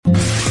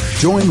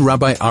Join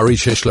Rabbi Ari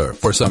Shishler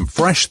for some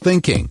fresh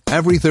thinking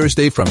every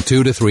Thursday from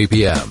 2 to 3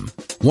 p.m.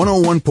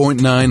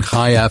 101.9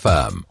 High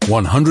FM,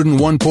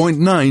 101.9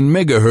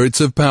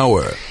 megahertz of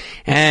power.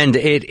 And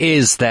it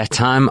is that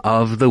time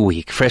of the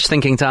week, Fresh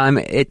Thinking Time.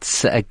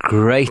 It's a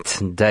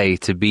great day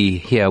to be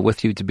here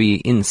with you, to be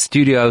in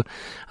studio.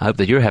 I hope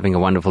that you're having a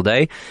wonderful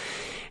day.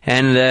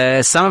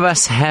 And some of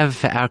us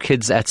have our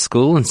kids at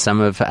school, and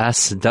some of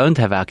us don't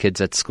have our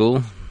kids at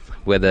school.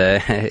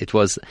 Whether it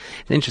was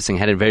interesting,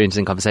 had a very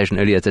interesting conversation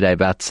earlier today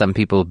about some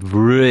people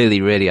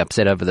really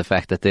upset over the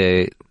fact that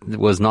there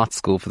was not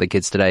school for the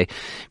kids today,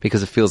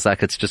 because it feels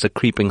like it's just a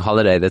creeping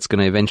holiday that's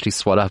going to eventually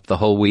swallow up the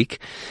whole week.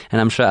 And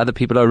I'm sure other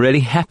people are really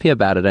happy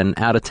about it and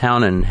out of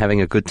town and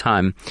having a good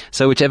time.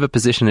 So whichever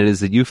position it is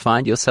that you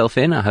find yourself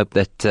in, I hope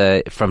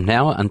that from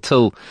now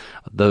until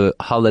the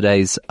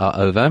holidays are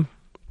over,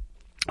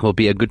 will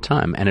be a good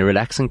time and a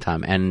relaxing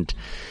time and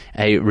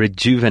a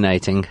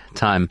rejuvenating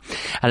time.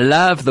 I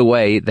love the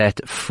way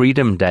that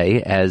Freedom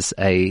Day as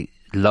a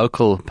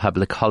local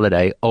public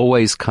holiday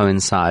always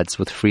coincides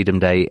with Freedom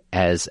Day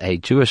as a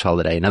Jewish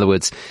holiday. In other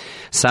words,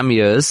 some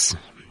years,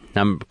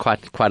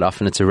 quite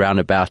often it's around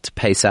about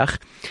Pesach,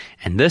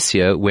 and this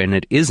year when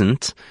it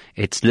isn't,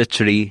 it's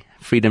literally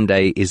Freedom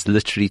Day is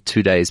literally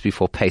 2 days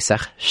before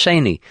Pesach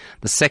Sheni,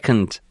 the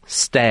second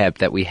stab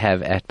that we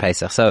have at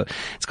Pesach. So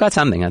it's quite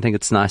something. I think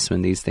it's nice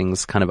when these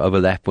things kind of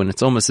overlap, when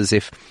it's almost as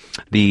if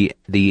the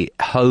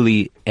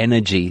holy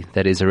energy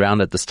that is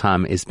around at this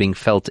time is being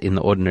felt in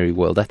the ordinary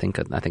world. I think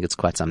it's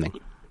quite something.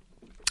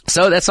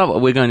 So that's not what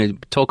we're going to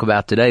talk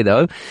about today,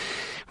 though.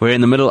 We're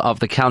in the middle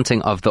of the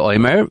counting of the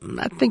Omer.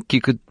 I think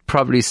you could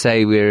probably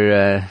say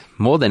we're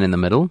more than in the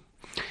middle.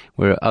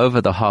 We're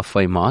over the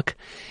halfway mark.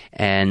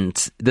 And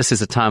this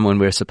is a time when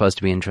we're supposed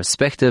to be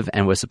introspective,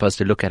 and we're supposed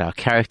to look at our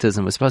characters,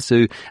 and we're supposed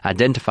to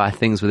identify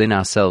things within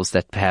ourselves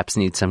that perhaps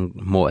need some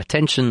more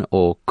attention,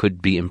 or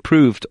could be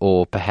improved,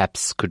 or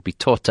perhaps could be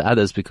taught to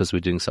others because we're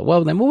doing so well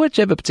with them, or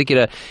whichever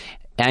particular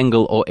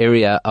angle or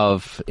area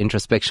of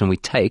introspection we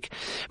take.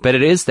 But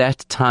it is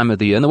that time of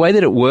the year. And the way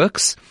that it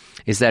works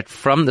is that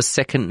from the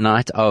second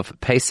night of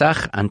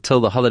Pesach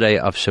until the holiday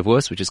of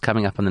Shavuos, which is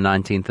coming up on the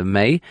 19th of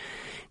May,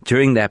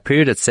 during that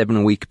period, a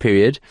 7-week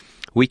period,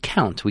 we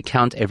count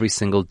every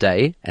single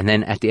day, and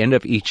then at the end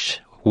of each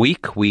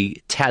week,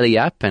 we tally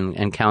up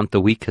and count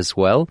the week as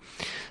well.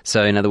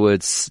 So in other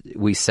words,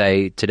 we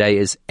say today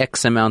is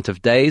X amount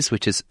of days,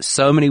 which is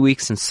so many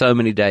weeks and so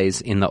many days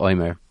in the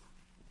Omer.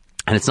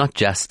 And it's not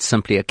just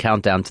simply a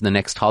countdown to the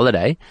next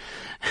holiday,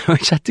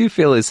 which I do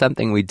feel is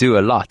something we do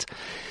a lot.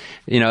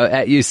 You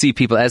know, you see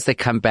people as they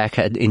come back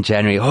in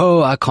January,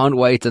 I can't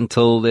wait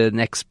until the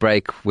next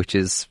break, which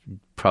is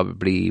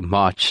probably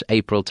March,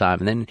 April time.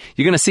 And then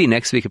you're going to see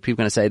next week, people are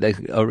going to say they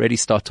already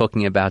start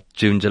talking about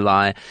June,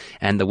 July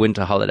and the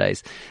winter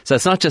holidays. So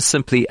it's not just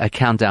simply a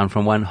countdown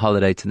from one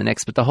holiday to the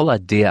next, but the whole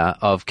idea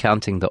of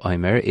counting the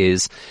Omer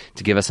is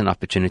to give us an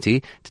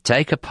opportunity to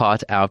take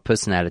apart our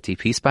personality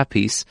piece by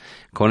piece.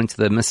 According to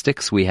the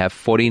mystics, we have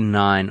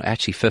 49,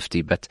 actually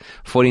 50, but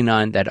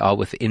 49 that are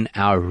within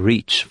our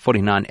reach,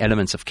 49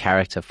 elements of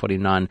character,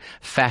 49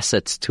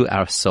 facets to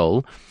our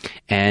soul.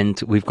 And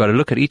we've got to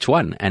look at each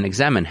one and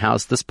examine,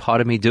 how's this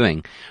part of me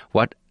doing?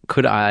 What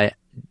could I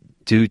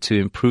do to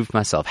improve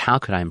myself? How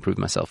could I improve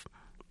myself?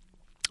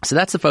 So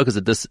that's the focus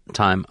at this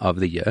time of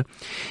the year.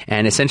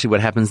 And essentially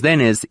what happens then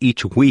is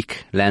each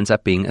week lands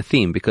up being a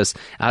theme, because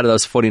out of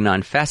those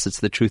 49 facets,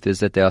 the truth is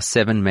that there are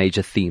 7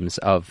 major themes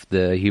of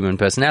the human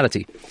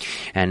personality.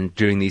 And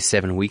during these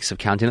 7 weeks of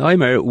counting the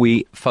Omer,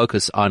 we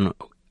focus on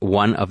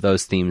one of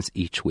those themes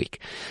each week.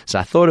 So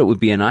I thought it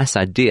would be a nice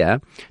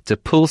idea to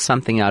pull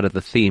something out of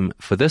the theme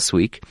for this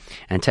week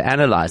and to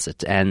analyze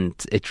it. And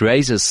it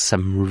raises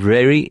some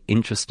very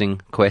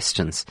interesting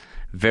questions.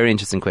 Very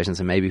interesting questions.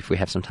 And maybe if we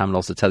have some time, I'll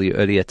also tell you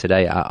earlier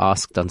today, I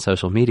asked on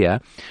social media,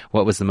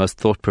 what was the most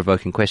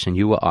thought-provoking question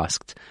you were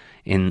asked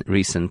in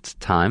recent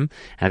time.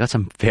 And I got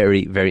some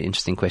very, very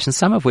interesting questions,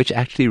 some of which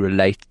actually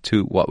relate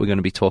to what we're going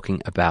to be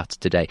talking about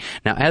today.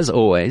 Now, as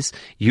always,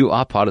 you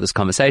are part of this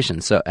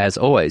conversation. So as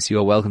always, you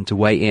are welcome to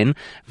weigh in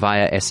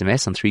via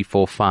SMS on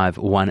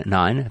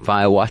 34519,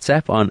 via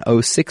WhatsApp on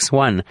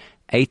 061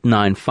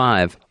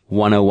 895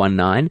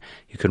 1019.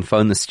 You can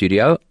phone the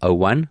studio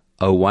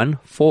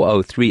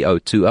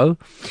 01403020.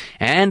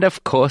 And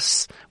of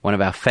course, one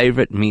of our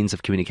favorite means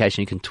of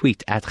communication, you can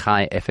tweet at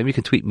Chai FM. You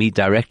can tweet me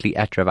directly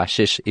at Rav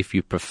Ashish if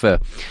you prefer.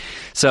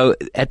 So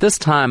at this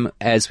time,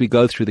 as we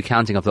go through the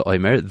counting of the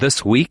Omer,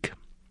 this week,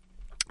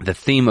 the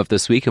theme of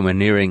this week, and we're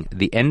nearing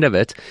the end of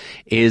it,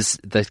 is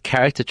the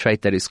character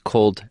trait that is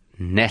called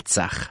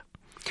Netzach.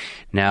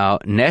 Now,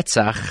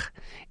 Netzach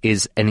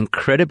is an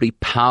incredibly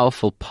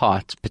powerful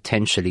part,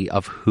 potentially,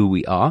 of who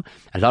we are.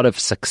 A lot of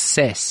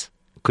success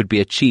could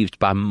be achieved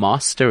by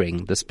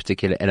mastering this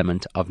particular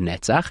element of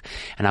Netzach.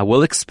 And I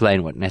will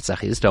explain what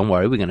Netzach is. Don't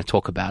worry, we're going to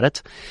talk about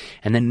it.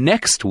 And then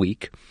next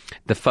week,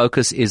 the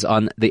focus is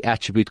on the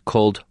attribute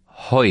called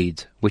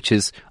Hoid, which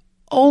is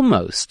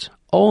almost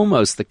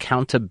the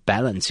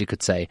counterbalance, you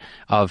could say,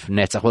 of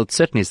Netzach. Well, it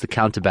certainly is the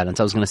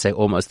counterbalance. I was going to say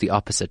almost the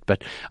opposite,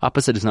 but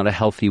opposite is not a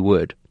healthy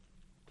word.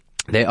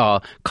 there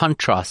are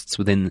contrasts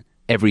within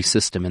every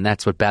system, and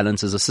that's what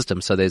balances a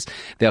system. So there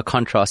are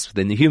contrasts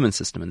within the human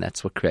system, and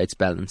that's what creates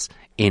balance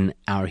in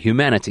our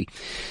humanity.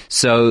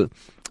 So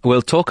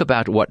we'll talk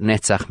about what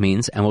Netzach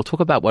means, and we'll talk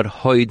about what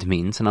Hoid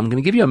means, and I'm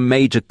going to give you a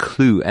major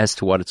clue as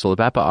to what it's all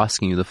about by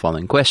asking you the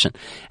following question.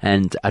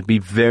 And I'd be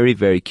very,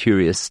 very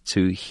curious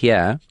to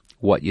hear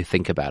what you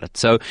think about it.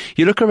 So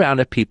you look around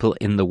at people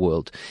in the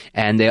world,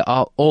 and there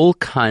are all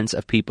kinds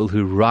of people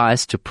who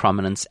rise to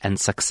prominence and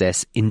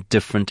success in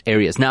different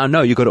areas. Now,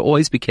 no, you've got to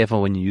always be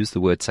careful when you use the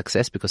word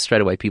success, because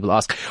straight away people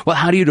ask, well,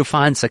 how do you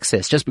define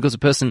success? Just because a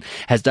person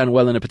has done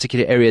well in a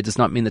particular area does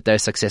not mean that they're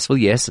successful.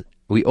 Yes,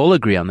 we all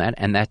agree on that,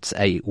 and that's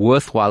a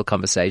worthwhile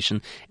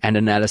conversation and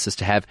analysis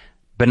to have,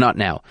 but not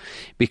now,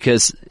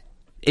 because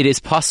it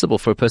is possible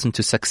for a person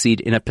to succeed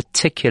in a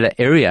particular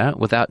area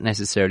without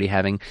necessarily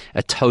having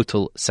a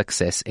total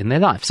success in their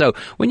life. So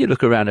when you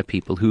look around at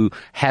people who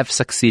have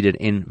succeeded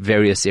in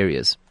various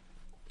areas,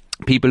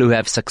 people who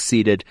have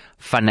succeeded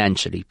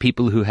financially,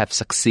 people who have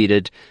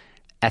succeeded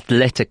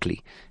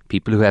athletically,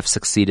 people who have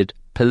succeeded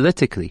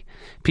politically,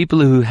 people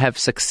who have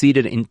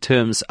succeeded in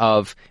terms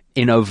of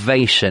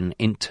innovation,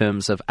 in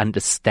terms of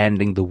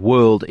understanding the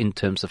world, in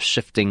terms of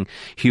shifting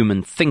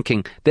human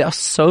thinking. There are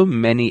so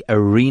many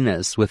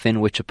arenas within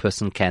which a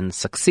person can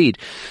succeed.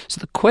 So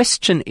the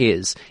question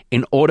is,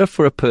 in order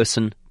for a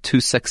person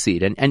to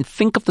succeed, and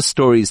think of the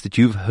stories that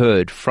you've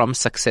heard from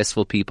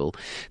successful people.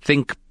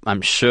 Think,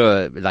 I'm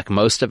sure, like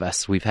most of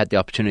us, we've had the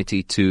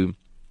opportunity to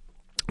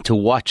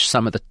watch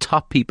some of the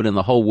top people in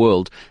the whole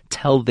world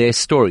tell their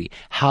story,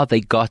 how they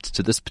got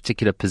to this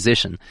particular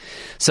position.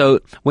 So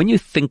when you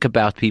think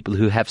about people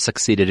who have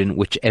succeeded in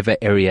whichever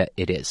area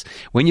it is,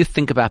 when you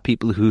think about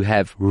people who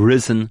have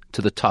risen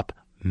to the top,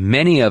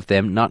 many of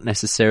them not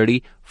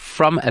necessarily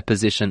from a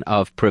position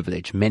of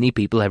privilege. Many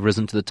people have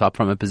risen to the top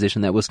from a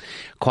position that was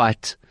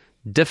quite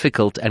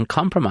difficult and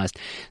compromised.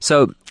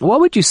 So what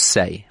would you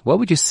say? What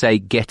would you say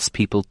gets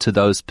people to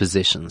those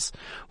positions?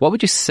 What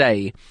would you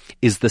say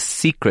is the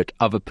secret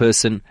of a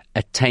person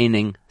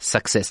attaining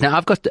success? Now,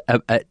 I've got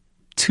a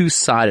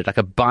two-sided, like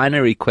a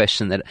binary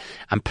question that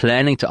I'm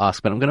planning to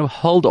ask, but I'm going to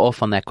hold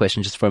off on that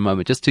question just for a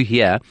moment, just to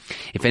hear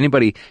if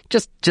anybody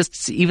just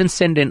even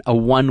send in a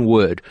one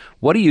word.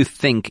 What do you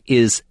think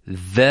is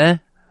the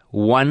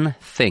one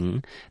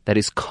thing that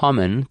is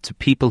common to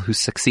people who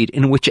succeed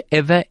in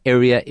whichever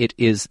area it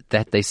is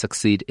that they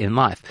succeed in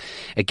life?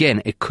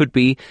 Again, it could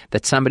be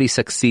that somebody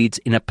succeeds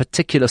in a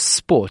particular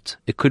sport.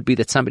 It could be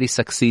that somebody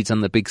succeeds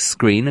on the big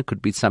screen. It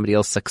could be somebody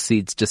else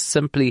succeeds just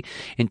simply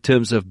in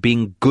terms of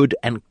being good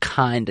and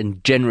kind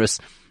and generous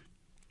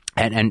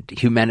and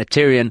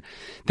humanitarian.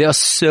 There are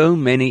so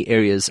many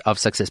areas of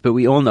success, but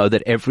we all know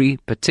that every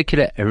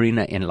particular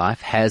arena in life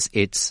has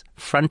its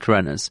front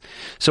runners.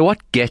 So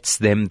what gets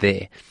them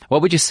there?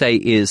 What would you say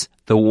is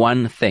the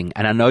one thing?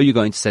 And I know you're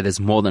going to say there's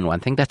more than one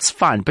thing. That's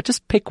fine, but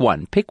just pick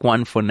one. Pick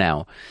one for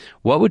now.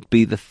 What would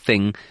be the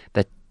thing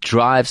that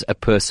drives a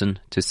person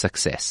to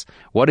success?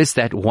 What is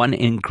that one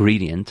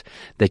ingredient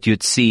that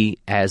you'd see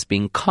as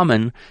being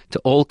common to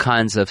all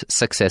kinds of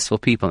successful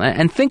people?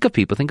 And think of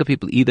people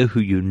either who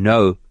you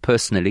know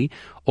personally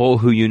or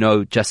who you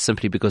know just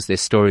simply because their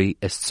story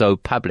is so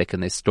public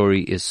and their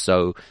story is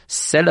so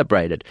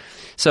celebrated.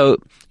 So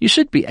you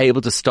should be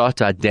able to start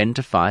to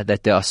identify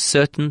that there are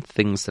certain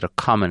things that are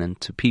common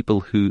to people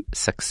who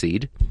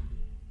succeed.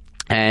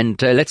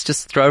 And let's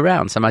just throw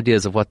around some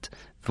ideas of what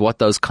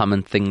those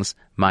common things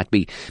might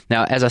be.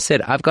 Now, as I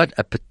said, I've got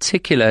a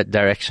particular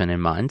direction in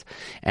mind,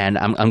 and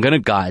I'm going to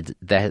guide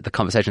the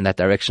conversation in that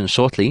direction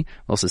shortly.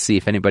 Also see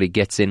if anybody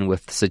gets in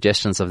with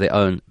suggestions of their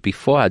own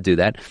before I do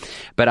that.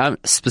 But I'm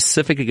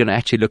specifically going to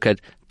actually look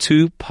at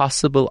two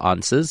possible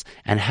answers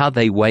and how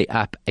they weigh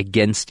up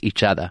against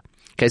each other.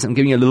 Okay, so I'm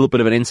giving you a little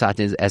bit of an insight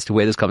as to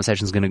where this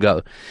conversation is going to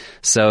go.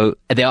 So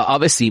there are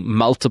obviously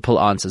multiple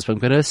answers, but I'm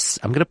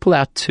going to pull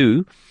out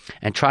two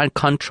and try and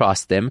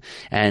contrast them,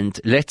 and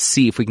let's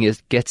see if we can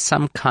get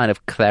some kind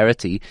of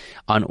clarity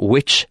on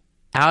which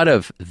out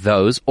of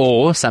those,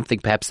 or something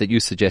perhaps that you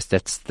suggest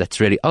that's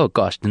really, oh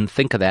gosh, didn't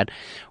think of that.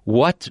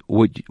 What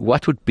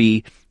would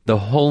be the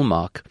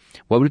hallmark?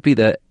 What would be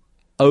the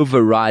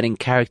overriding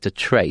character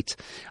trait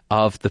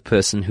of the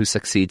person who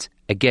succeeds,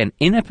 again,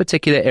 in a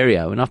particular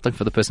area? We're not looking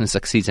for the person who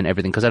succeeds in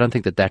everything, because I don't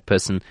think that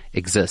person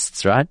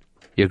exists, right?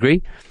 You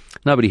agree?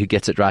 Nobody who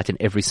gets it right in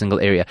every single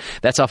area.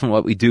 That's often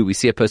what we do. We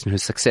see a person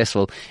who's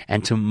successful,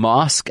 and to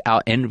mask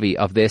our envy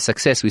of their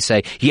success, we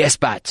say, yes,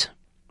 but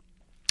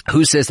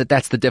who says that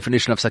that's the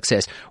definition of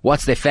success?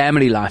 What's their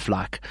family life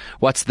like?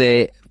 What's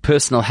their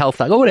personal health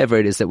like? Or whatever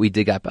it is that we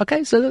dig up.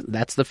 Okay, so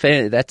that's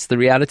the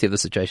reality of the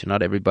situation.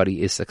 Not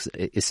everybody is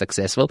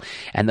successful,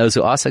 and those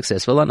who are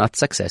successful are not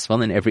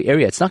successful in every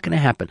area. It's not going to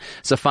happen.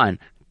 So fine.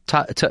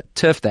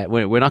 Turf that.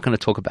 We're not going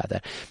to talk about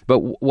that. But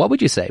what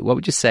would you say? What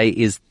would you say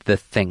is the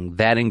thing,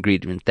 that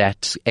ingredient,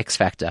 that X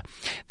factor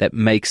that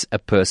makes a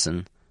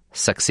person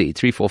succeed?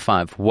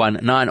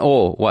 34519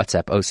 or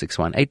WhatsApp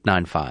 061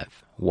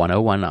 895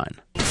 1019.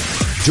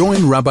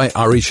 Join Rabbi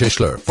Ari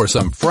Shishler for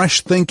some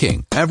fresh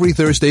thinking every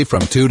Thursday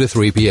from 2 to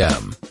 3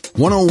 p.m.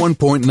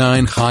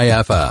 101.9 High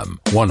FM,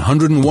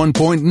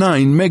 101.9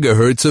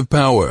 megahertz of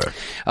power.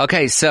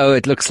 Okay, so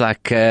it looks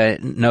like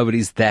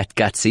nobody's that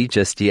gutsy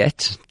just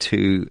yet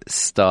to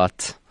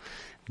start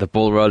the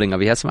ball rolling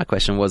over here. So my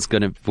question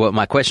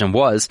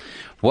was,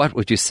 what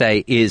would you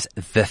say is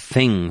the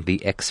thing,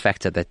 the X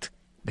factor that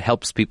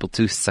helps people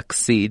to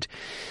succeed?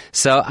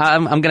 So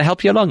I'm going to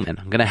help you along then.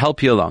 I'm going to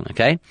help you along,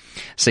 okay?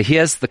 So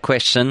here's the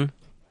question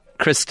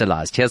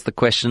crystallized. Here's the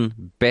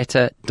question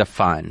better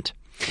defined.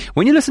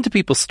 When you listen to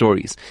people's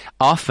stories,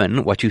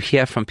 often what you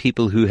hear from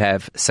people who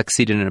have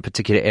succeeded in a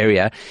particular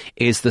area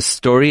is the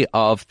story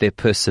of their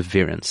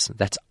perseverance.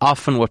 That's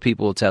often what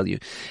people will tell you.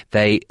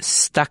 They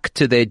stuck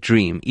to their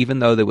dream, even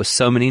though there were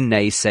so many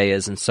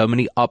naysayers and so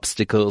many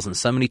obstacles and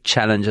so many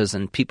challenges,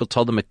 and people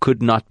told them it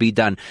could not be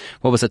done.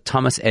 What was it?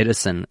 Thomas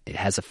Edison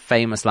has a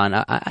famous line.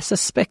 I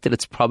suspect that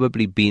it's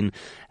probably been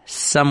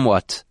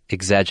somewhat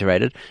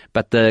exaggerated,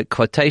 but the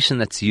quotation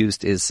that's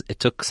used is it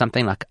took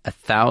something like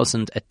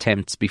 1,000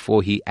 attempts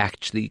before he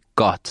actually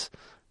got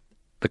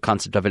the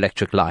concept of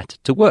electric light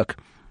to work.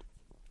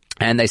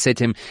 And they said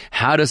to him,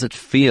 how does it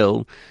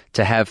feel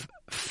to have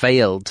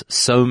failed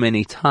so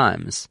many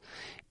times?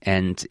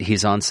 And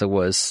his answer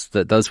was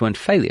that those weren't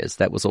failures.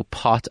 That was all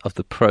part of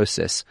the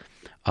process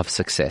of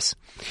success.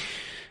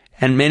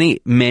 And many,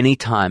 many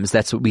times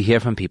that's what we hear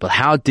from people.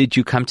 How did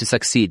you come to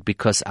succeed?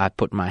 Because I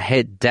put my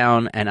head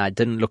down and I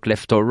didn't look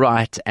left or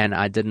right and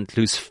I didn't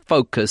lose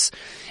focus.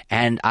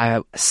 And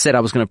I said I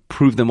was going to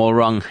prove them all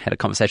wrong. I had a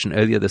conversation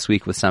earlier this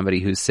week with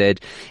somebody who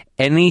said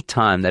any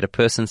time that a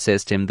person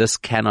says to him, this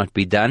cannot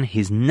be done,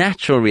 his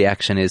natural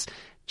reaction is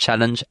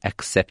challenge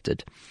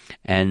accepted.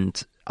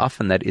 And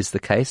often that is the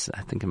case.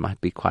 I think it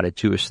might be quite a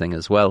Jewish thing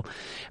as well.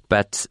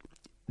 But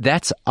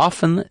that's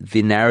often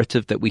the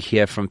narrative that we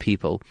hear from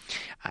people.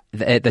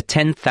 The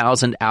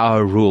 10,000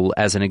 hour rule,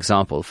 as an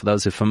example, for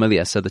those who are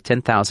familiar. So the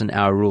 10,000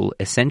 hour rule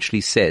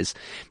essentially says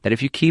that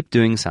if you keep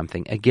doing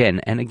something again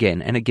and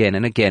again and again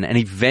and again, and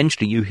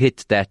eventually you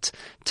hit that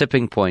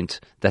tipping point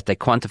that they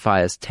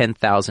quantify as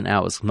 10,000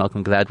 hours,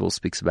 Malcolm Gladwell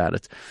speaks about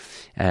it,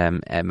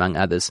 among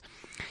others.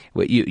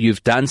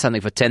 You've done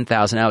something for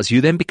 10,000 hours,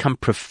 you then become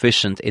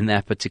proficient in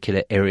that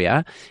particular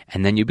area,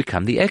 and then you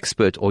become the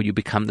expert, or you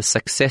become the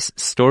success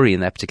story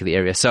in that particular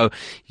area. So,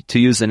 to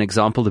use an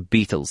example, the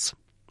Beatles,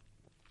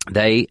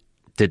 they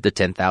did the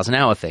 10,000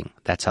 hour thing.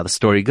 That's how the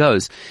story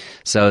goes.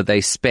 So they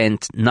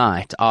spent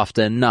night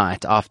after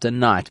night after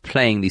night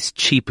playing these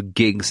cheap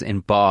gigs in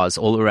bars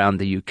all around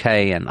the UK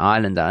and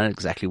Ireland. I don't know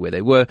exactly where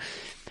they were.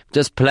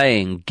 Just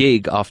playing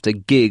gig after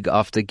gig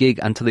after gig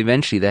until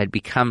eventually they had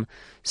become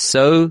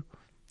so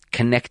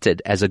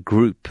connected as a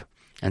group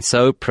and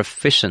so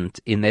proficient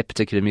in their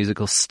particular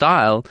musical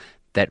style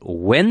that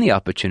when the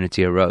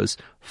opportunity arose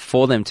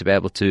for them to be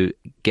able to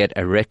get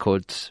a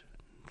record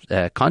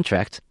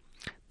contract,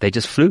 they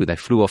just flew. They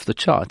flew off the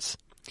charts.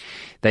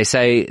 They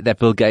say that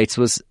Bill Gates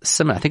was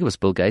similar. I think it was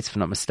Bill Gates, if I'm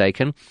not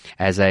mistaken,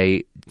 as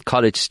a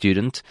college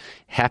student,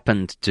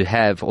 happened to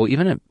have, or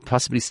even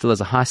possibly still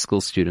as a high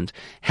school student,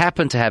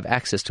 happened to have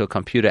access to a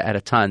computer at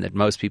a time that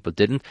most people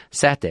didn't,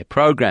 sat there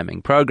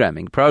programming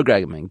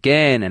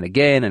again and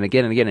again and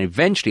again and again. And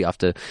eventually,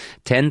 after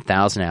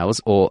 10,000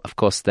 hours, or of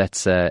course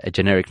that's a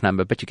generic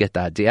number, but you get the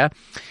idea,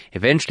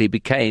 eventually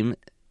became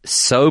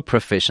so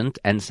proficient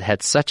and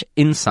had such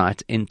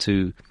insight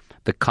into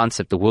the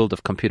concept, the world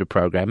of computer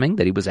programming,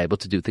 that he was able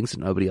to do things that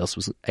nobody else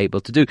was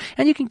able to do.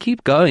 And you can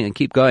keep going and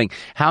keep going.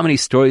 How many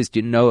stories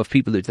do you know of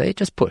people who they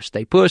just pushed,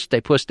 they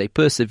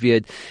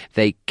persevered,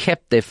 they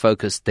kept their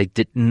focus, they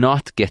did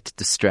not get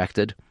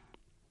distracted.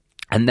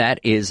 And that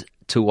is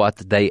to what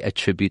they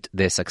attribute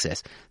their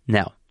success.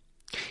 Now,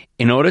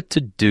 in order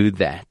to do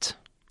that,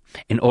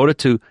 in order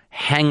to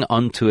hang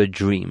on to a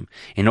dream,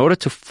 in order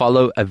to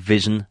follow a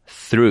vision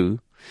through,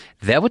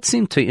 that would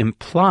seem to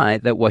imply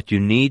that what you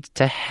need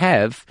to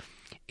have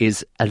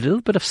is a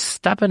little bit of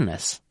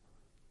stubbornness.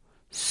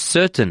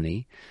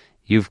 Certainly,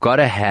 you've got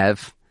to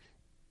have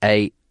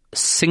a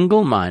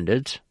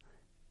single-minded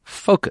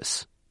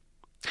focus.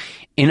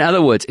 In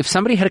other words, if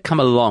somebody had come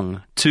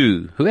along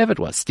to, whoever it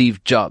was,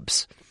 Steve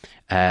Jobs,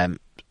 Tiger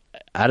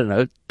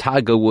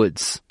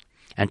Woods,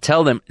 and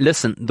tell them,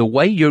 listen, the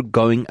way you're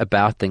going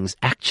about things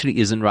actually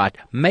isn't right.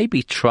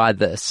 Maybe try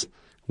this.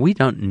 We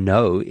don't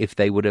know if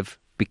they would have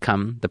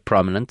become the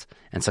prominent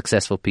and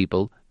successful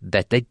people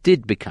that they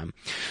did become.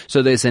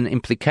 So there's an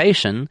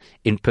implication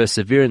in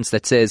perseverance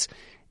that says,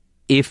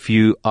 if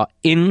you are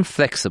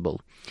inflexible,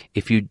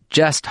 if you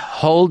just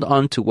hold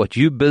on to what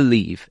you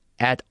believe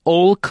at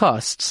all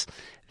costs,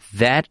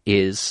 that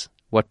is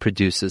what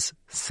produces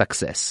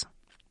success.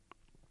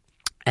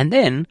 And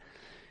then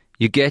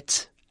you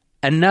get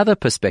another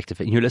perspective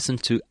and you listen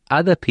to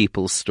other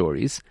people's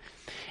stories,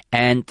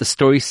 and the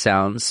story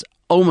sounds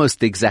almost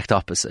the exact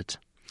opposite,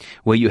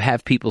 where you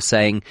have people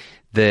saying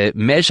the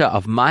measure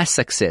of my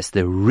success,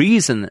 the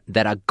reason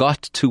that I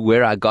got to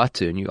where I got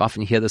to, and you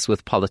often hear this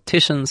with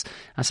politicians.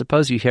 I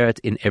suppose you hear it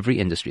in every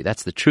industry.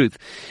 That's the truth.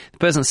 The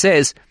person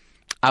says,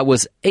 I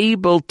was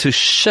able to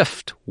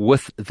shift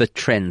with the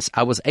trends.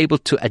 I was able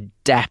to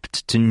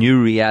adapt to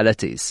new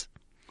realities.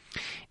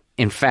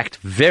 In fact,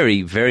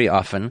 very, very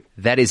often,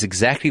 that is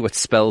exactly what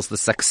spells the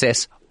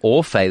success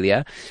or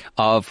failure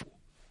of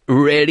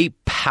really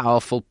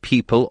powerful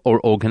people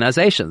or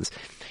organizations,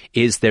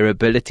 is their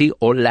ability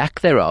or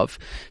lack thereof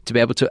to be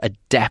able to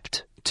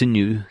adapt to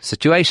new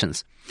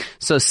situations.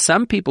 So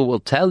some people will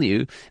tell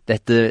you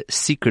that the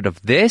secret of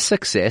their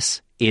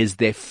success is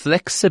their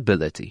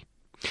flexibility,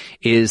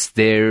 is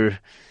their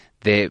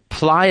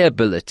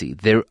pliability,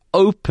 their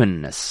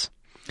openness,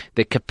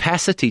 their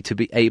capacity to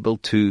be able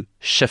to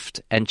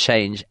shift and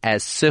change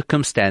as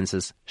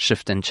circumstances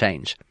shift and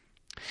change.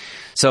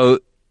 So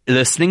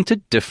listening to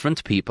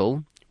different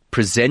people,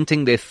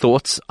 presenting their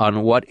thoughts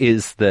on what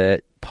is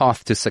the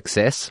path to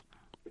success,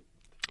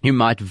 you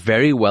might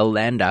very well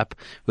land up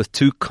with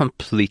two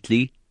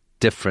completely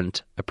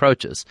different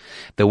approaches.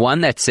 The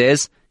one that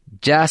says,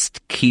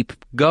 just keep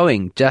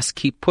going, just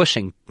keep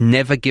pushing,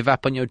 never give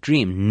up on your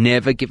dream,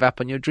 never give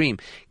up on your dream,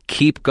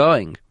 keep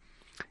going,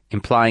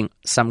 implying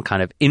some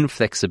kind of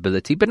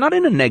inflexibility, but not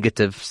in a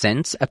negative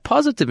sense, a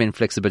positive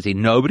inflexibility.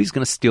 Nobody's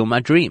going to steal my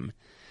dream.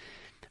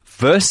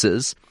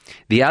 Versus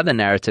the other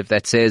narrative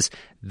that says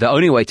the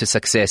only way to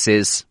success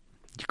is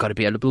you've got to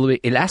be a little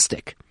bit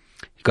elastic.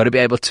 You've got to be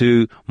able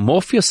to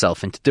morph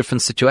yourself into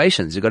different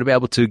situations. You've got to be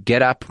able to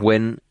get up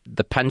when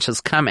the punches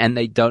come and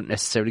they don't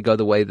necessarily go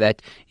the way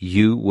that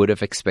you would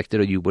have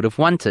expected or you would have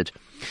wanted.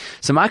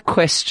 So my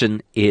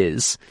question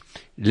is,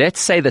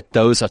 let's say that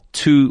those are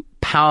two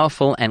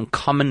powerful and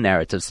common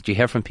narratives that you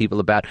hear from people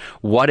about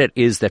what it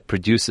is that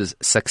produces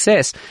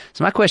success.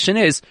 So my question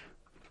is,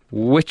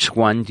 which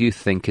one do you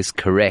think is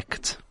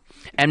correct?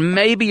 And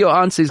maybe your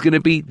answer is going to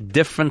be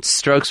different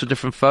strokes for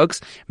different folks.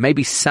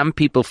 Maybe some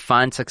people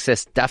find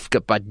success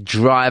dafka by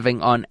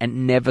driving on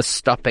and never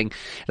stopping,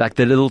 like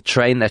the little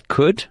train that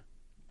could.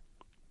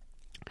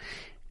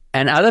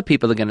 And other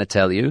people are going to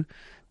tell you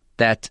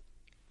that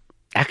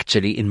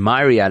actually, in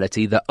my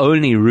reality, the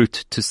only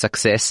route to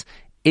success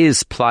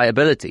is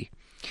pliability,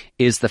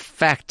 is the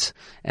fact,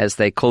 as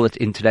they call it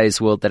in today's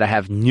world, that I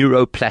have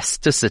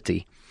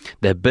neuroplasticity.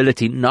 The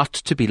ability not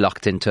to be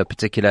locked into a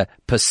particular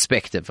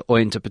perspective or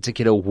into a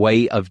particular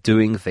way of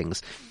doing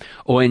things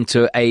or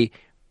into a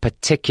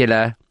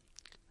particular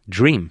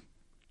dream.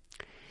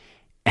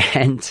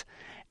 And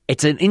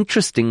it's an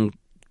interesting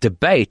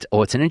debate,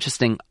 or it's an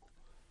interesting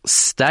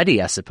study,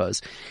 I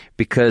suppose,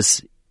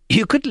 because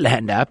you could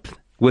land up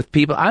with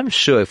people. I'm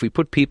sure if we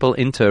put people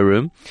into a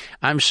room,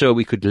 I'm sure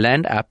we could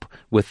land up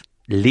with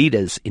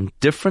leaders in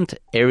different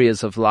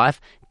areas of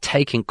life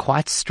taking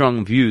quite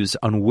strong views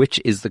on which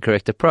is the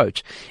correct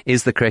approach.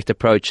 Is the correct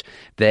approach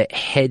the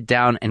head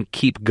down and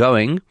keep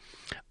going,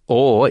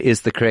 or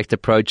is the correct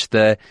approach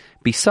the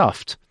be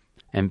soft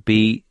and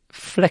be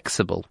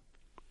flexible?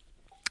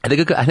 I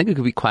think it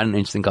could be quite an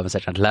interesting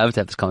conversation. I'd love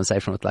to have this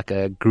conversation with like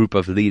a group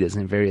of leaders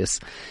in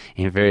various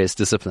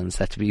disciplines.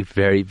 That would be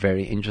very,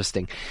 very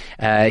interesting.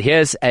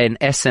 Here's an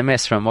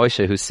SMS from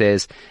Moshe who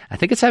says, I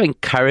think it's having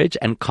courage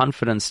and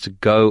confidence to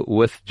go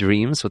with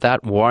dreams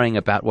without worrying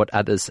about what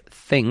others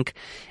think,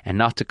 and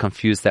not to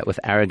confuse that with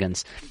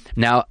arrogance.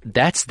 Now,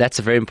 that's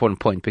a very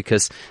important point,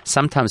 because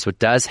sometimes what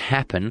does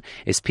happen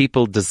is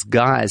people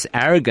disguise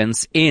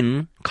arrogance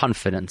in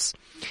confidence,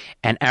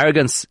 and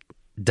arrogance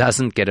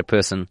doesn't get a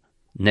person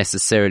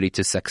necessarily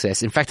to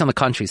success. In fact, on the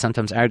contrary,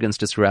 sometimes arrogance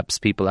just rubs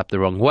people up the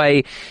wrong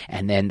way,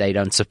 and then they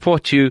don't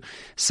support you.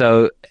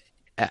 So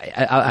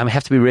I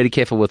have to be really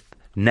careful with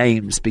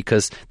names,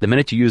 because the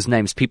minute you use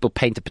names, people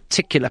paint a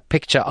particular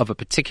picture of a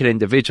particular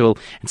individual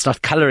and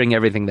start coloring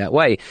everything that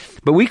way.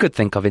 But we could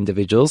think of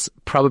individuals,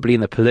 probably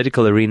in the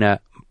political arena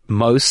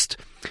most,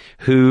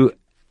 who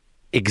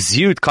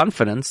exude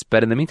confidence,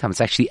 but in the meantime,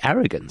 it's actually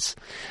arrogance.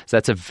 So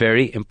that's a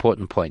very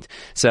important point.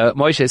 So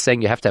Moshe is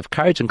saying you have to have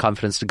courage and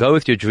confidence to go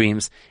with your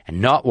dreams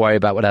and not worry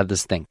about what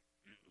others think.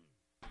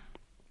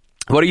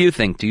 What do you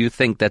think? Do you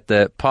think that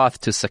the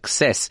path to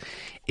success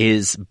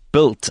is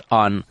built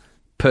on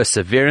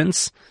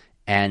perseverance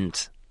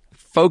and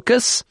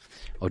focus,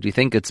 or do you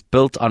think it's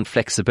built on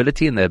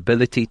flexibility and the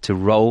ability to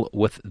roll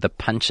with the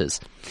punches?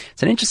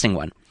 It's an interesting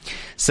one.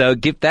 So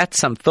give that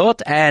some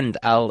thought, and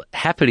I'll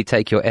happily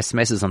take your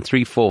SMSs on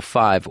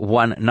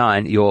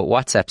 34519, your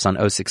WhatsApps on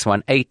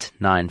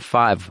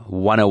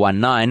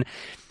 0618951019.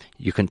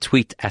 You can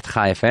tweet at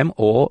Chai FM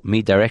or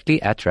me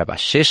directly at Rabbi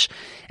Shish,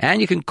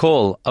 and you can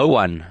call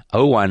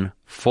 0101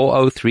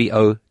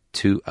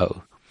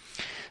 403020.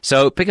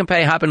 So Pick and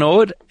Pay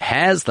Hypernord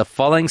has the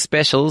following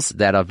specials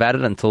that are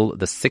valid until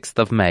the 6th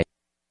of May.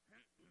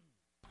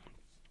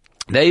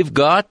 They've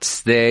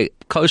got their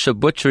kosher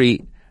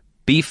butchery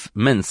beef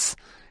mince,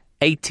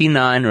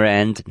 89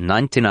 Rand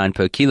 99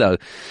 per kilo.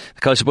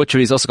 The kosher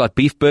butchery's also got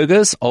beef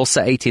burgers,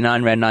 also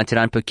 89 Rand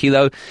 99 per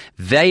kilo.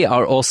 They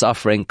are also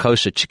offering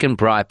kosher chicken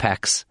braai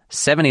packs,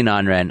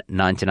 79 Rand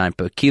 99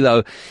 per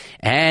kilo.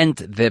 And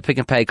the Pick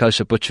and Pay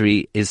kosher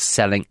butchery is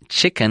selling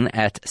chicken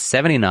at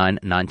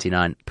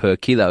 79.99 per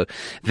kilo.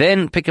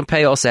 Then Pick and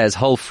Pay also has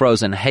whole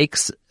frozen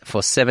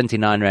for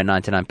 79 Rand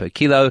 99 per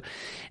kilo.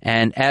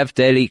 And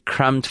Avdaily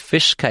crumbed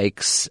fish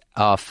cakes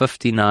are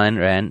 59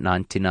 Rand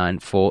 99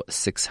 for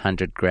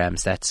 600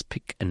 grams. That's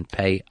Pick and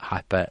Pay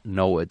Hyper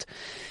Norwood.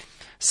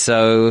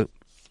 So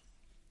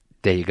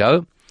there you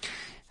go.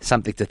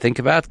 Something to think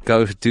about.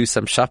 Go do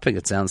some shopping,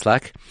 it sounds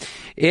like.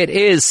 It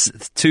is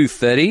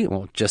 2:30,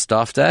 or just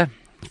after.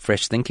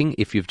 Fresh Thinking.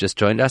 If you've just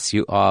joined us,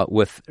 you are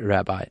with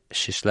Rabbi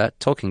Shishler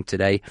talking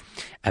today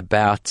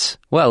about,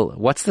 well,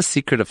 what's the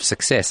secret of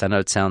success? I know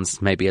it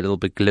sounds maybe a little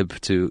bit glib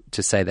to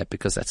say that,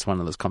 because that's one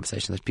of those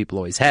conversations that people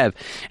always have,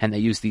 and they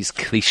use these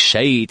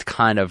cliched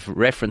kind of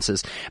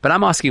references. But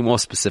I'm asking more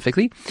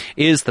specifically,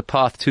 is the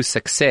path to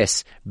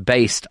success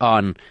based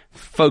on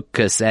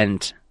focus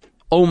and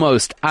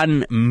almost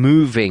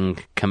unmoving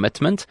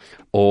commitment,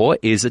 or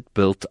is it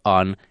built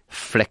on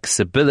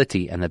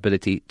flexibility and the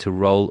ability to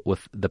roll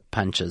with the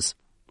punches?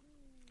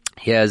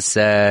 Here's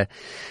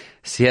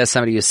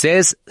somebody who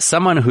says,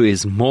 someone who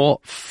is more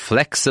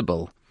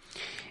flexible,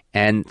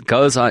 and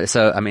goes on.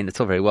 So, I mean, it's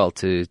all very well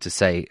to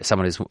say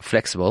someone who's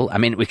flexible. I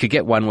mean, we could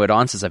get one-word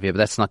answers up here, but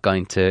that's not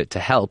going to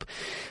help.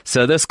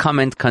 So this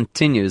comment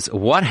continues,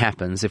 what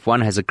happens if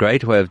one has a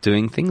great way of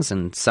doing things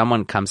and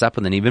someone comes up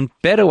with an even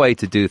better way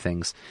to do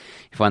things?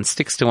 If one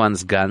sticks to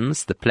one's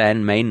guns, the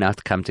plan may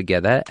not come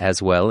together as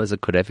well as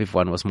it could have if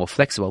one was more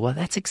flexible. Well,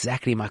 that's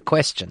exactly my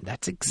question.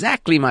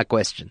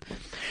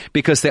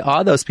 Because there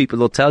are those people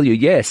who'll tell you,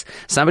 yes,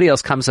 somebody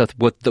else comes up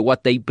with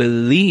what they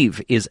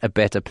believe is a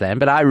better plan,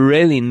 but I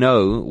really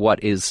know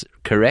what is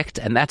correct,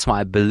 and that's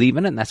why I believe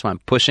in it, and that's why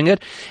I'm pushing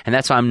it, and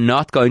that's why I'm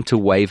not going to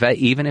waver,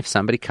 even if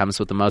somebody comes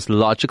with the most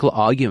logical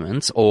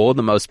arguments or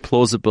the most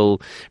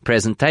plausible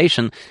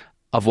presentation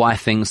of why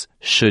things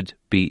should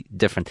be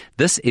different.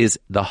 This is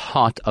the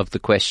heart of the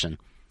question,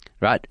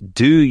 right?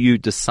 Do you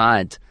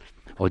decide,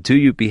 or do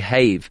you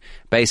behave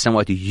based on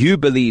what you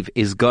believe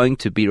is going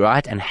to be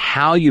right and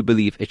how you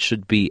believe it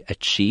should be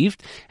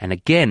achieved? And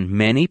again,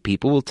 many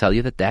people will tell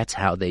you that that's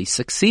how they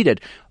succeeded.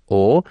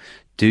 Or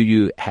do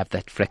you have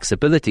that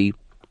flexibility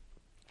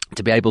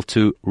to be able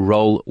to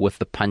roll with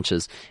the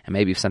punches? And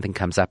maybe if something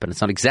comes up and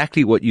it's not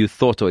exactly what you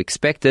thought or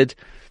expected,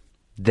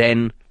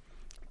 then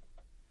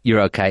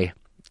you're okay.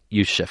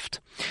 You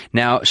shift.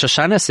 Now,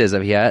 Shoshana says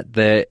over here,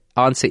 the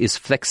answer is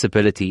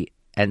flexibility,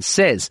 and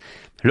says,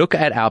 look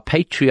at our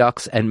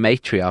patriarchs and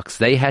matriarchs.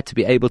 They had to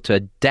be able to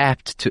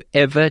adapt to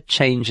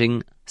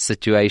ever-changing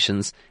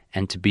situations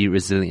and to be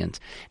resilient.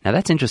 Now,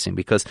 that's interesting,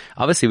 because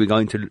obviously we're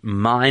going to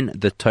mine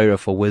the Torah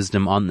for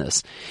wisdom on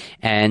this.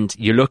 And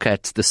you look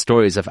at the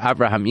stories of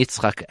Abraham,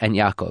 Yitzchak, and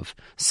Yaakov,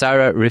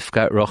 Sarah,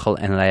 Rivka, Rachel,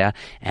 and Leah,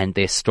 and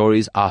their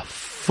stories are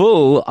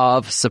full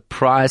of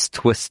surprise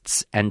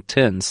twists and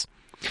turns.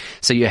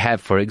 So you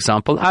have, for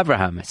example,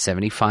 Abraham at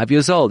 75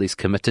 years old. He's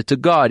committed to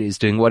God. He's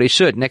doing what he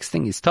should. Next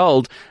thing he's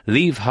told,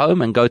 leave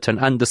home and go to an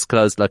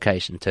undisclosed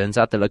location. Turns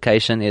out the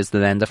location is the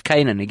land of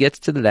Canaan. He gets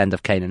to the land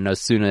of Canaan. No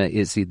sooner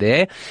is he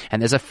there,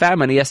 and there's a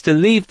famine. He has to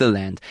leave the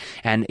land.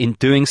 And in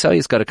doing so,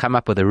 he's got to come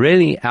up with a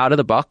really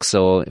out-of-the-box,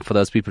 or for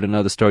those people who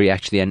know the story,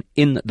 actually an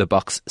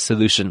in-the-box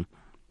solution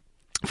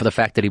for the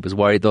fact that he was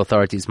worried the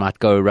authorities might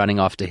go running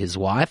after his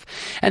wife.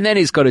 And then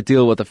he's got to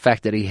deal with the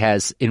fact that he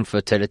has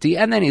infertility.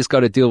 And then he's got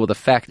to deal with the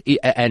fact,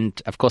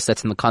 and of course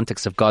that's in the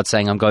context of God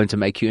saying, I'm going to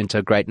make you into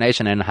a great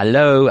nation. And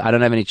hello, I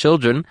don't have any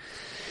children.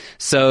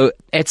 So,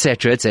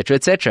 etc.,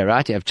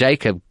 right? You have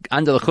Jacob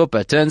under the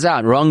chuppah. Turns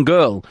out, wrong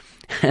girl.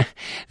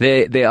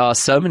 There are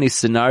so many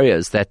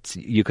scenarios that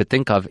you could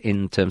think of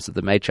in terms of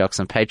the matriarchs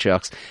and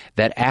patriarchs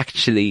that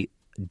actually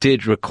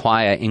did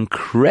require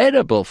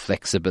incredible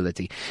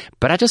flexibility.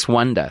 But I just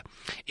wonder,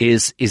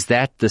 is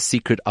that the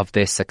secret of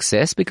their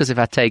success? Because if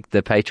I take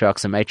the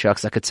patriarchs and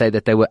matriarchs, I could say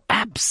that they were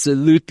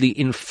absolutely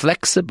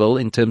inflexible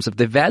in terms of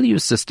their value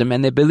system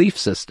and their belief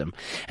system,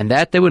 and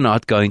that they were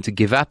not going to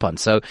give up on.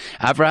 So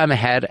Abraham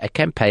had a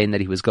campaign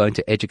that he was going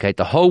to educate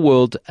the whole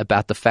world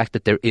about the fact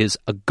that there is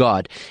a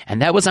God,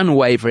 and that was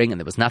unwavering, and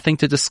there was nothing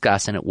to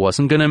discuss, and it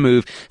wasn't going to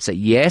move. So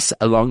yes,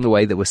 along the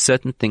way there were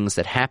certain things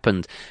that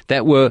happened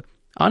that were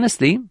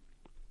honestly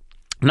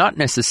not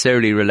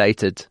necessarily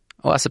related,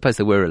 or I suppose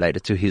they were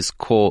related to his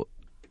core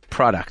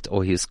product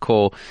or his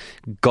core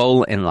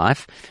goal in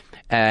life.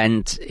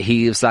 And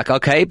he was like,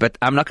 okay, but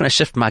I'm not going to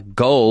shift my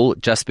goal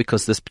just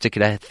because this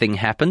particular thing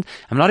happened.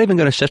 I'm not even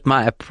going to shift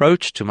my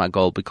approach to my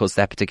goal because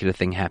that particular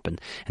thing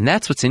happened. And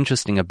that's what's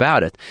interesting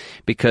about it,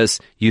 because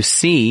you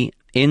see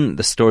in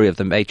the story of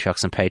the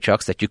matriarchs and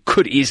patriarchs that you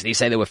could easily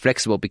say they were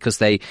flexible because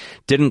they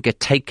didn't get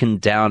taken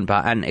down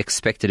by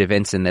unexpected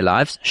events in their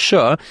lives.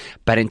 Sure,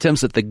 but in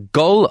terms of the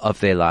goal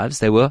of their lives,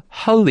 they were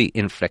wholly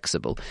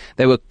inflexible.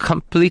 They were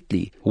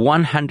completely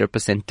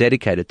 100%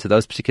 dedicated to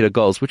those particular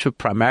goals, which were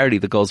primarily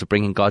the goals of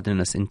bringing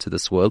godliness into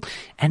this world,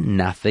 and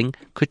nothing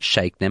could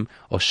shake them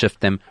or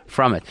shift them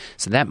from it.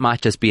 So that might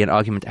just be an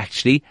argument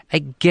actually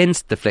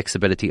against the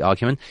flexibility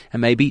argument,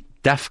 and maybe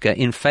dafka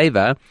in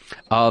favor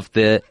of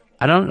the,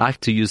 I don't like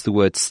to use the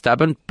word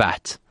stubborn,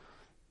 but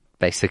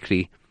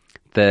basically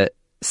the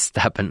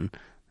stubborn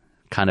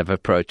kind of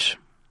approach.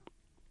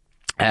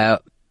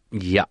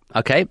 Yeah.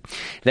 Okay.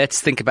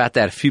 Let's think about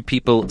that. A few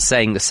people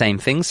saying the same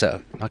thing.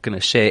 So I'm not going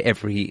to share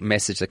every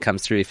message that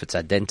comes through if it's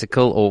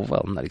identical or,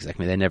 well, not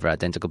exactly. They're never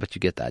identical, but you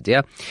get the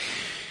idea.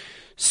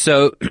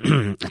 So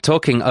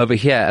talking over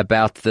here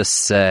about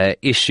this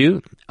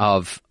issue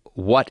of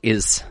what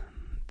is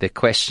the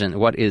question,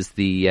 what is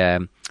the,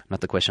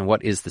 not the question,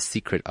 what is the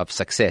secret of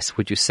success?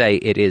 Would you say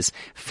it is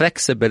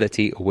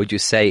flexibility, or would you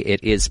say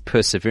it is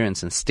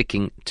perseverance and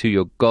sticking to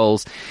your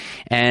goals?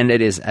 And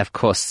it is, of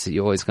course,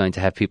 you're always going to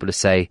have people to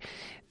say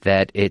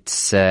that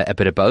it's a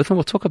bit of both, and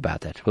we'll talk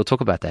about that. We'll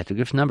talk about that.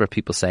 There's a number of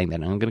people saying that,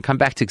 and I'm going to come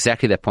back to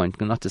exactly that point,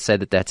 not to say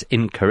that that's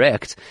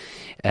incorrect.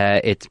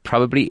 It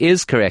probably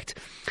is correct.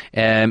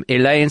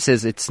 Elaine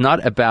says it's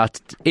not about,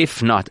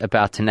 if not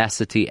about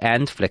tenacity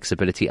and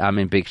flexibility, I'm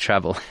in big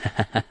trouble.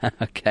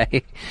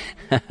 Okay.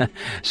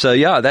 So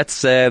yeah,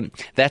 that's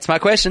my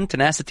question.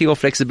 Tenacity or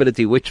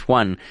flexibility, which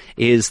one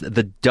is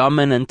the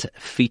dominant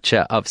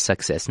feature of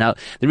success? Now,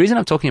 the reason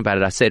I'm talking about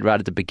it, I said right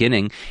at the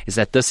beginning, is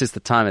that this is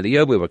the time of the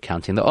year where we're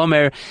counting the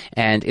Omer,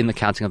 and in the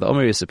counting of the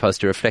Omer, you're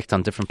supposed to reflect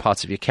on different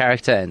parts of your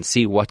character and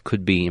see what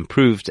could be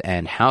improved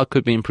and how it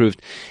could be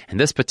improved. And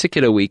this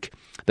particular week,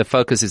 the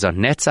focus is on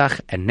Netzach,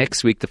 and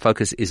next week the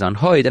focus is on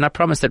Hoid, and I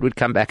promised that we'd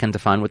come back and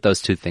define what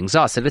those two things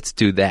are. So let's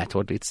do that,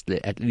 or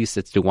at least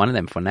let's do one of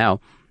them for now.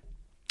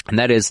 And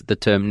that is the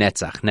term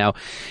Netzach. Now,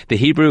 the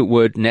Hebrew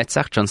word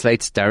Netzach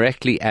translates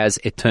directly as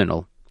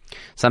eternal.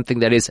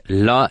 Something that is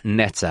la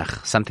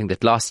netzach, something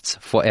that lasts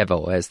forever,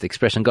 or as the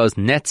expression goes,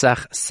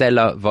 netzach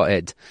sela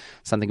voed,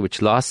 something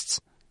which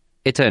lasts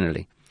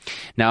eternally.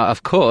 Now,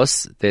 of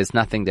course, there's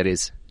nothing that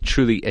is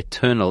truly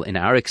eternal in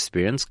our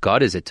experience.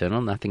 God is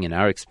eternal. Nothing in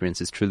our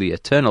experience is truly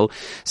eternal.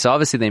 So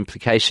obviously the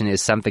implication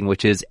is something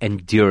which is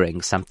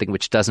enduring, something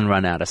which doesn't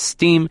run out of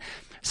steam,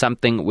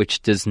 something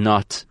which does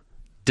not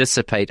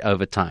dissipate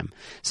over time.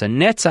 So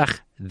netzach,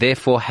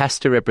 therefore, has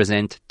to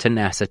represent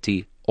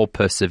tenacity or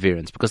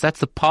perseverance, because that's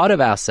the part of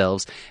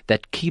ourselves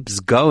that keeps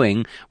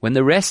going when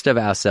the rest of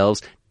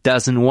ourselves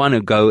doesn't want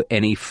to go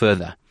any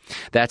further.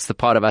 That's the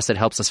part of us that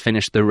helps us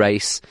finish the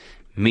race,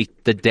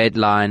 meet the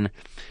deadline,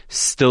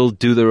 still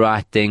do the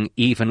right thing,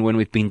 even when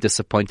we've been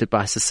disappointed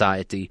by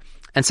society,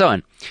 and so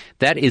on.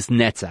 That is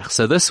Netzach.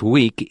 So this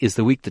week is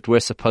the week that we're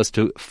supposed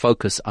to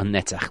focus on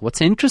Netzach. What's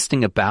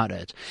interesting about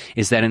it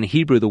is that in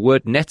Hebrew, the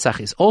word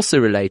Netzach is also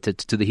related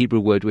to the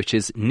Hebrew word which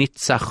is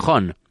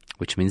Nitzachon,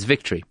 which means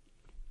victory.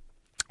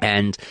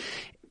 And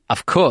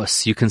of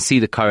course, you can see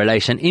the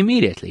correlation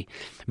immediately,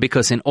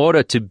 because in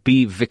order to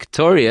be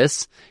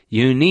victorious,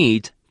 you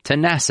need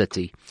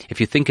tenacity.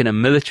 If you think in a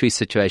military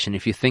situation,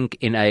 if you think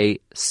in a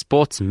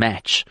sports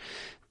match,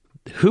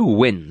 who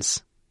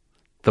wins?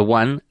 The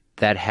one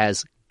that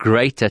has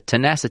greater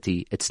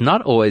tenacity. It's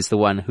not always the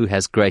one who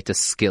has greater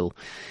skill.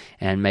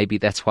 And maybe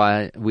that's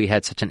why we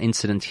had such an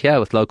incident here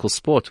with local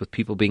sports, with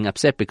people being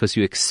upset, because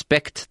you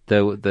expect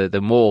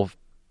the more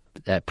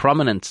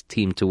prominent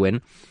team to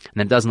win,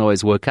 and it doesn't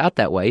always work out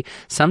that way.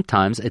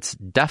 Sometimes it's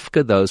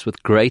dafka those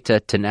with greater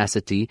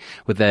tenacity,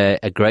 with a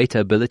greater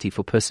ability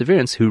for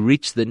perseverance, who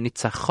reach the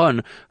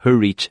nitzachon, who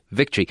reach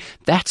victory.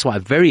 That's why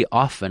very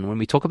often when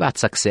we talk about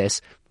success,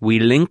 we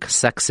link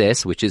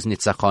success, which is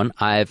nitzachon,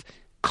 I've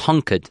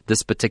conquered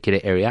this particular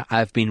area,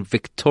 I've been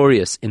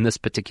victorious in this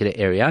particular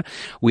area.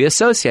 We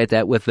associate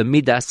that with the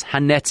midas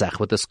hanetzach,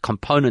 with this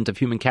component of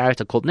human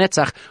character called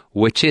netzach,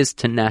 which is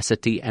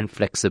tenacity and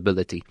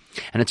flexibility.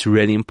 And it's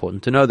really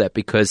important to know that,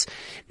 because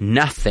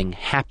nothing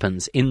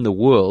happens in the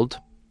world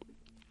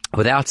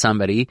without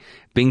somebody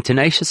being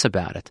tenacious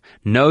about it.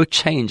 No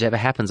change ever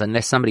happens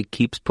unless somebody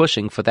keeps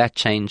pushing for that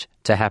change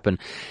to happen.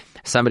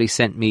 Somebody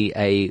sent me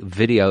a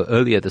video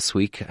earlier this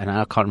week, and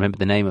I can't remember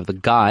the name of the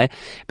guy,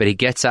 but he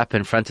gets up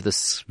in front of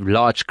this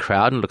large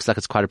crowd, and it looks like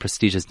it's quite a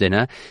prestigious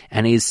dinner,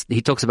 and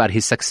he talks about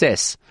his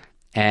success.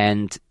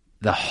 And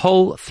the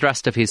whole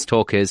thrust of his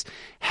talk is,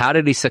 how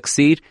did he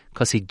succeed?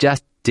 Because he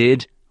just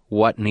did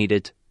what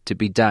needed to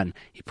be done.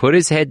 He put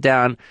his head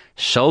down,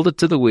 shoulder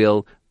to the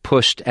wheel,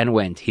 pushed and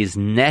went. His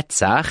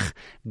netzach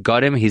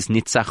got him his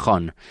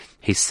nitzachon.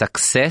 His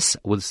success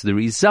was the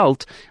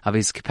result of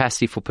his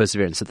capacity for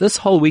perseverance. So this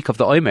whole week of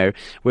the Omer,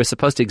 we're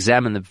supposed to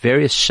examine the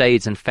various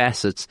shades and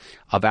facets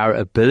of our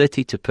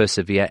ability to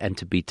persevere and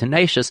to be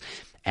tenacious.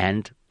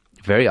 And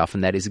very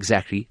often that is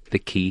exactly the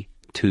key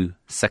to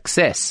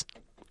success.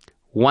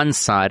 One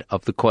side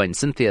of the coin.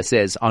 Cynthia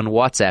says on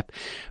WhatsApp,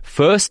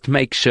 first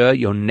make sure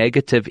your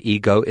negative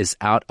ego is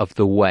out of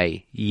the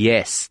way.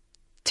 Yes.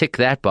 Tick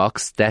that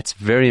box. That's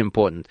very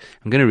important.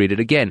 I'm going to read it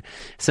again.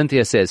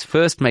 Cynthia says,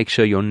 first make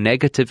sure your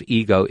negative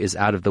ego is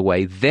out of the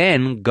way.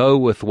 Then go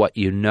with what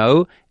you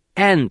know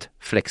and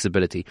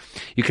flexibility.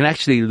 You can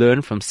actually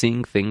learn from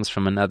seeing things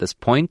from another's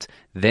point,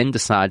 then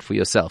decide for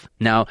yourself.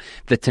 Now,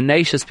 the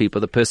tenacious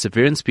people, the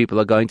perseverance people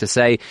are going to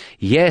say,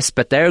 yes,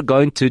 but they're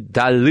going to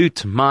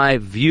dilute my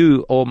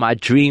view or my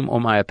dream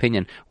or my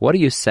opinion. What do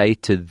you say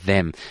to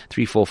them?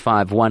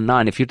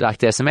 34519 if you'd like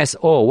to SMS,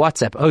 or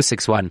WhatsApp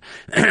 061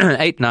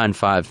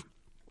 895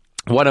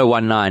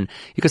 1019.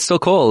 You can still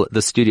call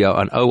the studio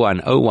on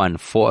 0101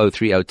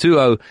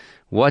 403020.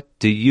 What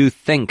do you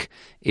think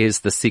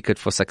is the secret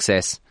for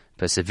success?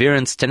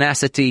 Perseverance,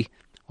 tenacity,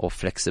 or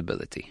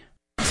flexibility?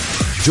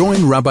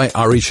 Join Rabbi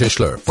Ari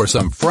Shishler for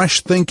some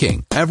fresh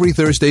thinking every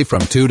Thursday from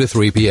 2 to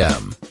 3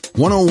 p.m.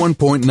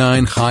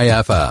 101.9 Chai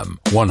FM,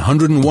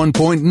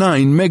 101.9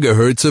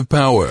 megahertz of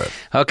power.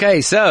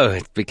 Okay, so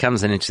it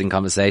becomes an interesting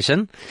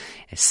conversation.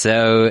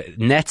 So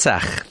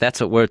Netzach, that's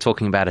what we're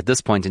talking about at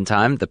this point in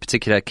time, the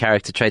particular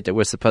character trait that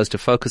we're supposed to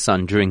focus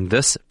on during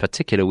this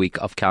particular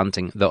week of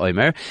counting the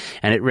Omer.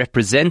 And it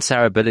represents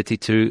our ability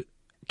to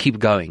keep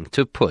going,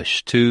 to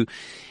push, to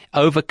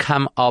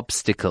overcome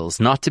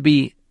obstacles, not to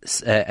be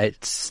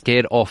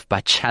scared off by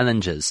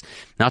challenges,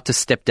 not to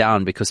step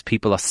down because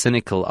people are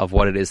cynical of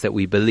what it is that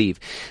we believe.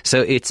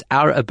 So it's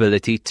our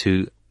ability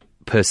to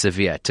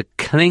persevere, to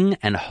cling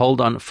and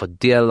hold on for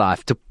dear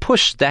life, to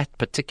push that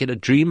particular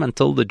dream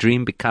until the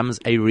dream becomes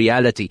a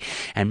reality.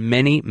 And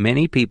many,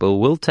 many people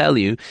will tell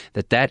you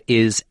that that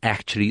is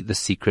actually the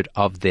secret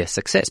of their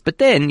success. But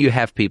then you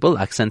have people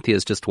like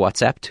Cynthia's just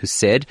WhatsApped who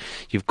said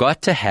you've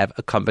got to have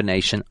a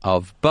combination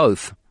of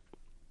both.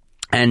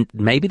 And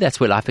maybe that's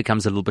where life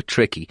becomes a little bit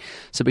tricky.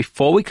 So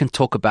before we can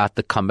talk about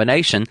the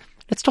combination,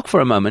 let's talk for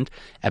a moment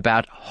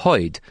about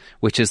Hoid,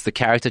 which is the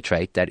character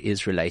trait that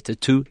is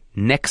related to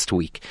next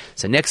week.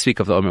 So next week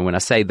of the Omer, when I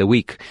say the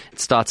week, it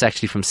starts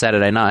actually from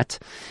Saturday night,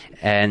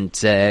 and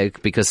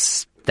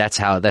because that's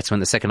when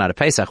the second night of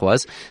Pesach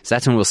was. So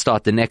that's when we'll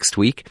start the next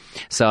week.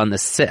 So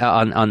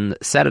on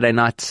Saturday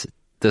night,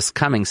 this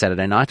coming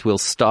Saturday night, we'll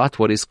start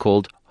what is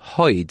called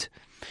Hoid.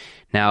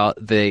 Now,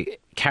 the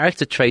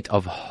character trait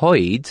of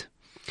Hoid,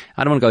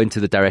 I don't want to go into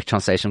the direct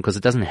translation because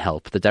it doesn't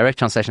help. The direct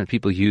translation that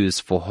people use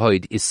for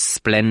Hoid is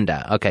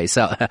splendor. Okay,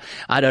 so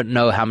I don't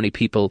know how many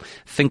people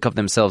think of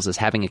themselves as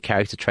having a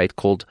character trait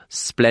called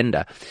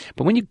splendor.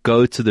 But when you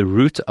go to the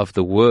root of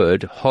the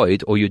word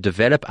Hoid, or you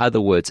develop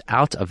other words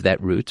out of that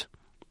root,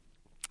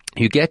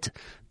 you get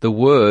the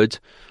word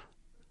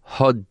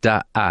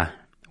Hoda'ah,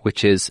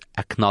 which is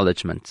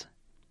acknowledgement.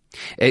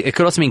 It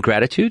could also mean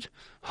gratitude,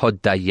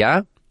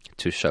 Hodaya,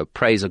 to show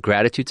praise or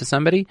gratitude to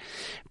somebody.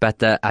 But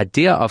the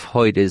idea of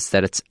Hoid is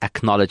that it's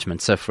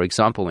acknowledgement. So, for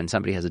example, when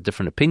somebody has a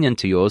different opinion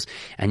to yours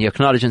and you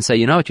acknowledge and say,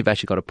 you know what, you've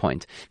actually got a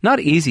point. Not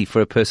easy for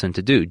a person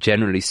to do,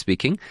 generally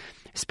speaking,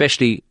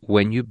 especially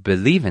when you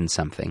believe in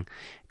something.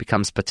 It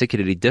becomes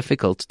particularly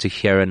difficult to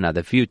hear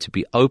another view, to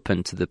be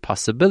open to the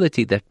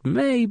possibility that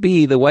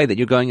maybe the way that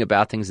you're going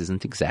about things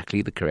isn't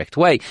exactly the correct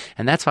way.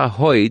 And that's why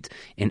Hoid,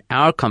 in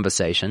our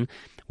conversation,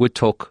 would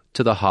talk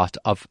to the heart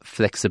of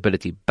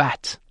flexibility.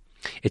 But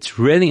it's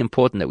really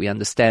important that we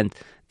understand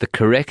the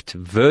correct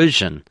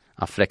version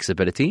of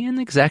flexibility in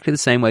exactly the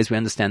same ways we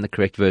understand the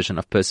correct version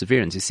of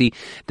perseverance. You see,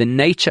 the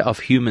nature of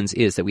humans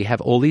is that we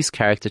have all these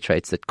character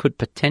traits that could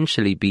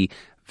potentially be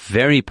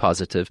very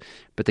positive,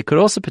 but they could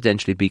also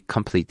potentially be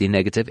completely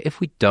negative if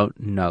we don't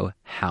know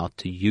how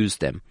to use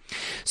them.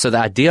 So the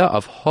idea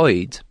of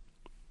Hoid,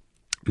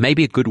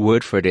 maybe a good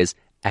word for it is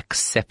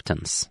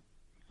acceptance.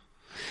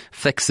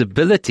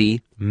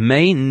 Flexibility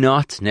may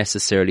not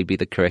necessarily be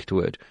the correct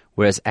word,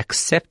 whereas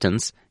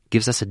acceptance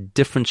gives us a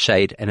different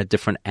shade and a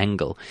different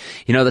angle.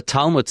 You know, the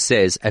Talmud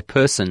says a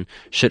person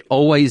should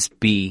always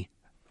be,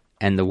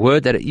 and the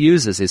word that it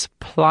uses is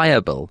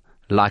pliable,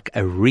 like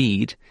a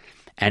reed,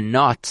 and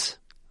not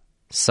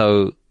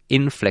so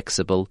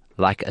inflexible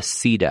like a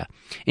cedar.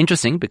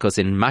 Interesting, because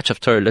in much of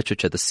Torah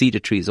literature, the cedar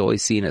tree is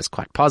always seen as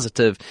quite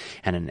positive,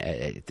 and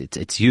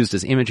it's used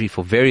as imagery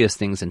for various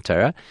things in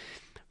Torah.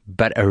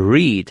 But a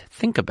reed,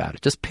 think about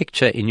it. Just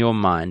picture in your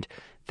mind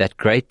that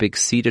great big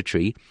cedar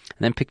tree, and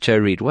then picture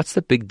a reed. What's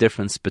the big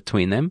difference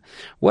between them?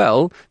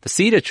 Well, the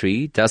cedar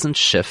tree doesn't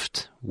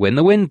shift when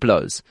the wind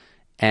blows,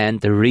 and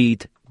the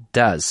reed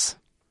does.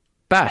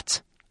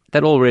 But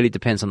that all really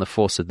depends on the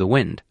force of the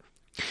wind.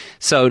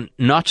 So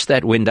notch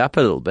that wind up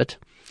a little bit,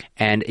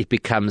 and it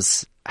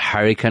becomes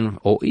hurricane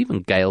or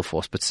even gale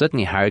force, but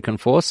certainly hurricane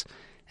force,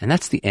 and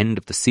that's the end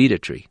of the cedar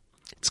tree.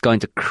 It's going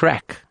to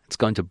crack, it's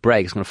going to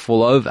break, it's going to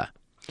fall over.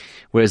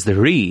 Whereas the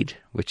reed,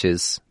 which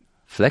is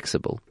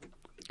flexible,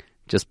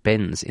 just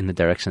bends in the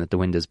direction that the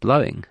wind is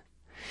blowing.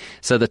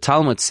 So the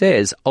Talmud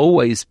says,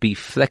 always be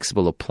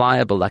flexible or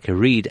pliable like a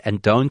reed,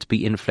 and don't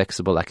be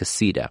inflexible like a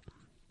cedar.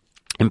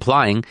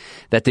 Implying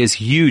that there's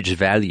huge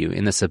value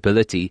in this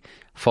ability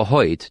for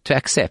Hoid to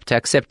accept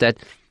that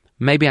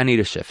maybe I need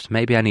a shift,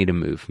 maybe I need a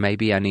move,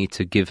 maybe I need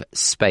to give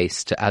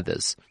space to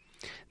others.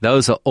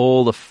 Those are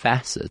all the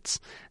facets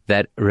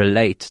that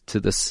relate to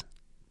this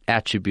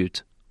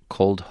attribute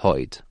called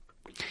Hoid.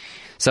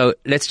 So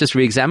let's just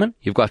re-examine.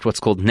 You've got what's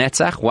called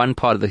Netzach, one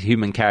part of the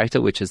human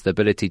character, which is the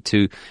ability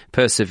to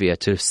persevere,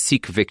 to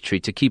seek victory,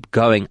 to keep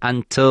going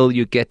until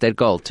you get that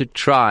goal, to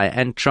try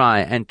and try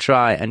and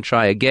try and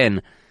try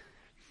again.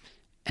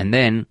 And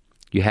then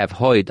you have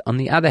Hoid, on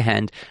the other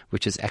hand,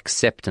 which is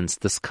acceptance,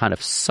 this kind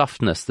of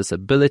softness, this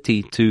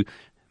ability to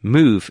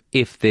move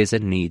if there's a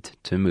need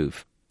to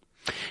move.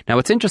 Now,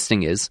 what's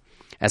interesting is,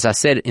 as I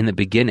said in the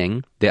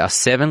beginning, there are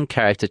 7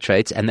 character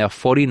traits and there are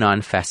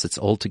 49 facets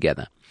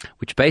altogether,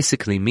 which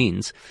basically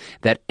means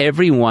that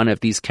every one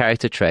of these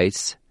character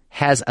traits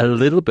has a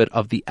little bit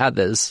of the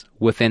others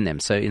within them.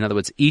 So in other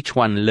words, each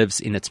one lives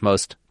in its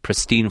most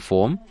pristine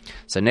form.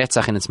 So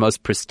Netzach in its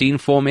most pristine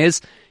form is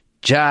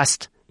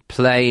just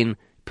plain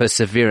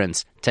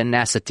perseverance,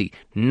 tenacity.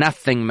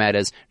 Nothing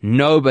matters.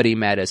 Nobody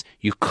matters.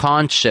 You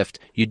can't shift.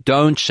 You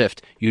don't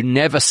shift. You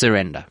never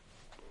surrender.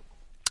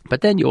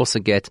 But then you also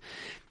get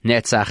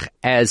Netzach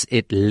as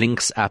it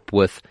links up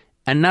with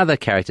another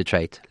character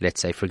trait.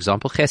 Let's say, for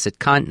example, Chesed,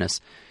 kindness.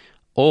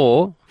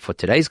 Or, for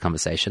today's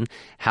conversation,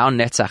 how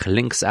Netzach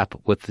links up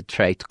with the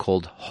trait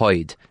called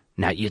Hoid.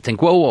 Now you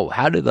think, whoa,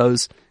 how do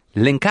those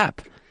link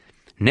up?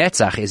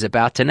 Netzach is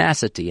about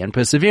tenacity and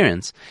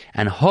perseverance,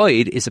 and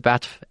Hoid is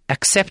about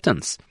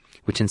acceptance,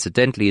 which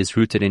incidentally is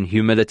rooted in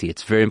humility.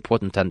 It's very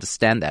important to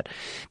understand that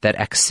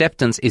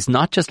acceptance is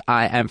not just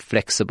I am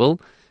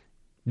flexible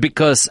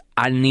because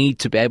I need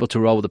to be able to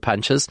roll the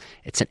punches.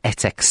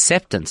 It's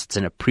acceptance. It's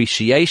an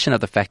appreciation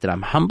of the fact that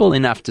I'm humble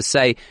enough to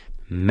say,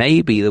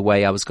 maybe the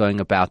way I was going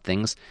about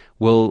things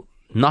will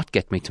not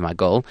get me to my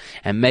goal,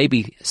 and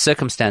maybe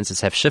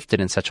circumstances have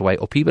shifted in such a way,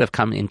 or people have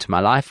come into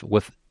my life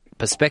with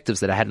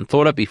perspectives that I hadn't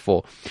thought of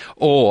before,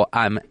 or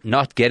I'm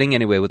not getting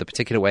anywhere with a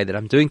particular way that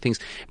I'm doing things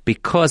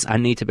because I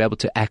need to be able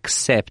to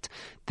accept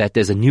that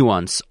there's a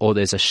nuance or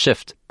there's a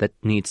shift that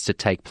needs to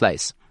take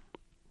place.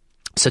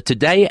 So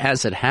today,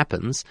 as it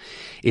happens,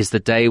 is the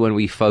day when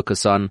we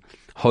focus on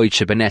Hoid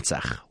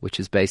Shebenetzach, which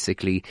is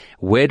basically,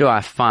 where do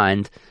I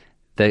find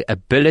the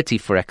ability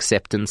for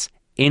acceptance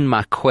in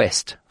my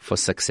quest for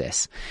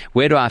success?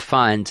 Where do I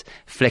find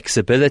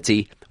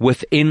flexibility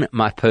within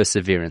my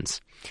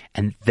perseverance?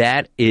 And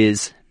that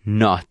is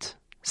not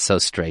so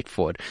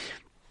straightforward.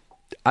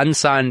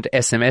 Unsigned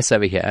SMS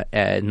over here,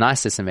 a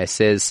nice SMS,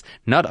 says,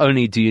 not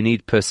only do you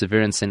need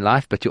perseverance in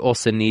life, but you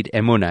also need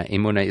emunah.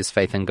 Emunah is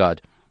faith in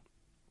God.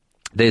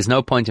 There's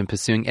no point in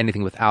pursuing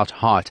anything without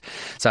heart.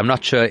 So I'm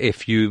not sure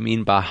if you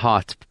mean by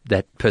heart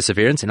that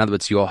perseverance, in other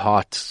words, your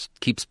heart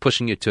keeps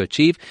pushing you to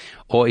achieve,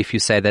 or if you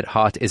say that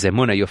heart is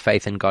emunah, your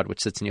faith in God, which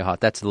sits in your heart.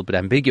 That's a little bit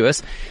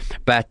ambiguous.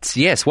 But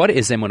yes, what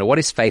is emunah? What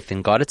is faith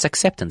in God? It's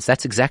acceptance.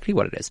 That's exactly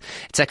what it is.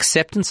 It's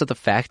acceptance of the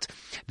fact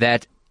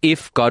that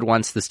if God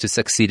wants this to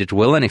succeed, it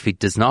will, and if He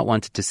does not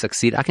want it to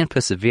succeed, I can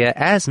persevere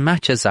as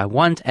much as I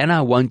want, and I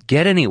won't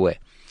get anywhere.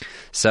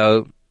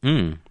 So,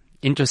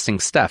 interesting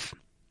stuff.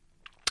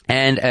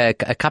 And a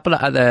couple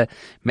of other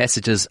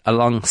messages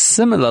along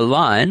similar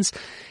lines.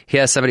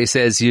 Here somebody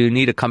says you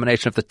need a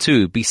combination of the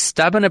two. Be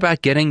stubborn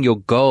about getting your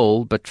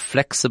goal, but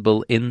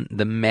flexible in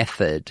the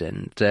method.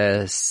 And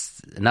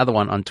another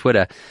one on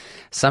Twitter.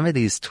 Some of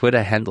these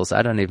Twitter handles,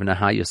 I don't even know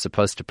how you're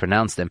supposed to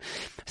pronounce them,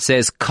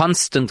 says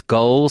constant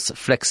goals,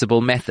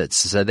 flexible methods.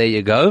 So there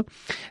you go.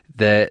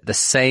 The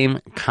same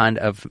kind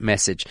of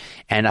message.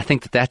 And I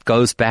think that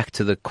goes back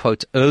to the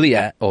quote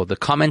earlier, or the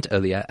comment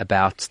earlier,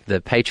 about the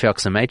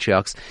patriarchs and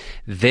matriarchs.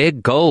 Their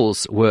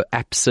goals were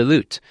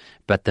absolute,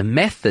 but the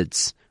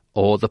methods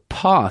or the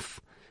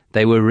path,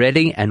 they were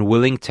ready and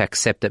willing to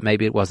accept that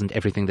maybe it wasn't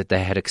everything that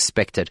they had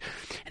expected.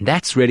 And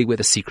that's really where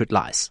the secret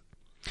lies.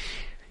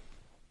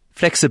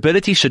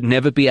 Flexibility should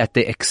never be at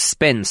the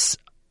expense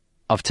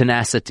of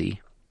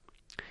tenacity.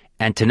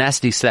 And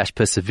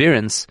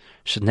tenacity/perseverance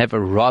should never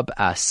rob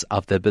us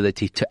of the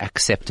ability to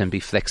accept and be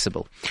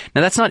flexible.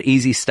 Now, that's not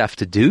easy stuff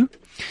to do.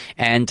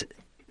 And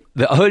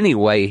the only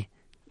way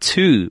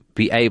to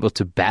be able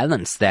to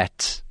balance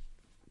that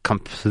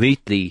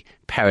completely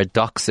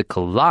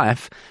paradoxical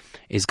life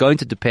is going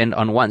to depend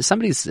on one.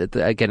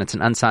 Again, it's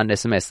an unsigned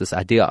SMS. This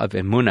idea of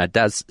emunah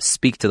does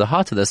speak to the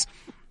heart of this.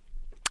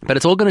 But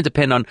it's all going to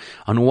depend on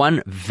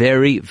one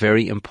very,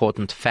 very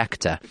important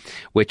factor,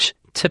 which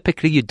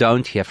typically you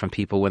don't hear from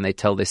people when they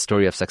tell their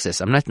story of success.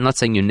 I'm not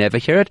saying you never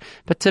hear it,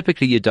 but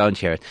typically you don't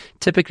hear it.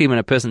 Typically when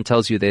a person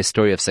tells you their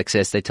story of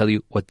success, they tell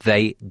you what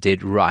they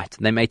did right.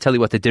 They may tell you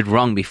what they did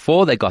wrong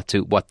before they got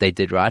to what they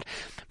did right,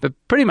 but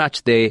pretty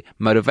much their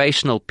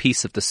motivational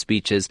piece of the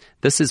speech is,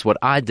 this is what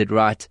I did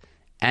right,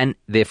 and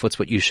therefore it's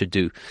what you should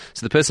do.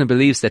 So the person who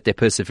believes that their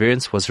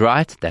perseverance was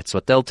right, that's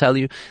what they'll tell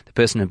you. The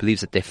person who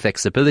believes that their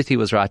flexibility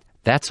was right,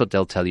 that's what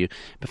they'll tell you.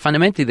 But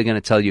fundamentally, they're going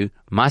to tell you,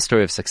 my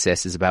story of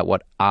success is about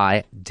what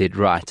I did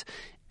right.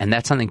 And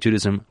that's something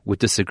Judaism would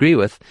disagree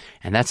with,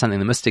 and that's something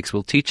the mystics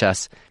will teach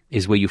us,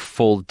 is where you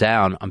fall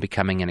down on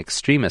becoming an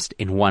extremist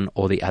in one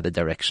or the other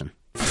direction.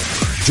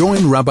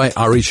 Join Rabbi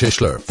Ari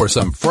Shishler for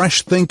some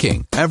fresh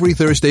thinking every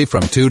Thursday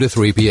from 2 to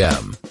 3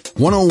 p.m.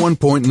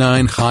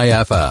 101.9 Chai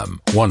FM,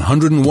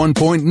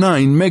 101.9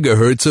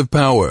 megahertz of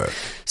power.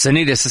 So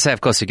needless to say, of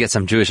course, you get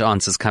some Jewish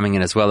answers coming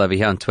in as well over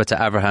here on Twitter.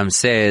 Abraham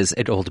says,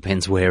 it all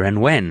depends where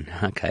and when.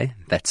 Okay,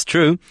 that's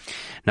true.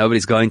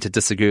 Nobody's going to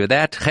disagree with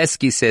that.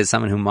 Chesky says,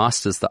 someone who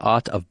masters the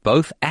art of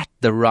both at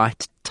the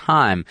right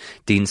time.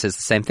 Dean says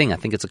the same thing. I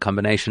think it's a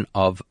combination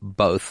of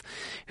both.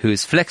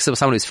 Who's flexible,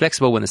 someone who's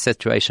flexible when the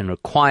situation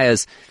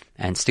requires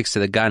and sticks to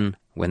the gun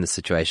when the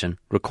situation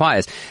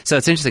requires. So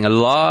it's interesting. A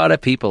lot of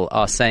people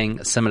are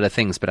saying similar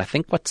things, but I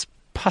think what's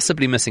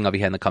possibly missing over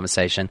here in the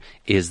conversation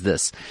is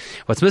this.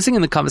 What's missing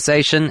in the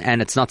conversation,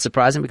 and it's not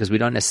surprising because we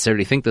don't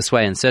necessarily think this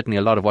way, and certainly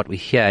a lot of what we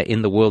hear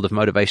in the world of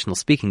motivational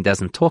speaking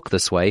doesn't talk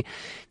this way,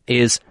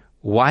 is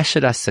why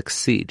should I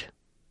succeed?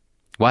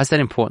 Why is that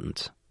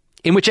important?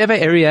 In whichever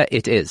area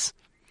it is.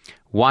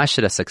 Why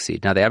should I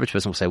succeed? Now, the average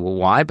person will say, well,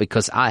 why?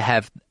 Because I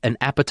have an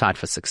appetite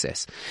for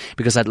success.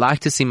 Because I'd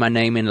like to see my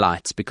name in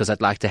lights. Because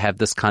I'd like to have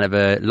this kind of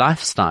a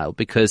lifestyle.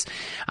 Because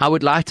I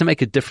would like to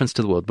make a difference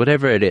to the world,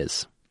 whatever it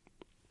is.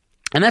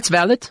 And that's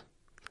valid.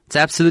 It's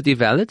absolutely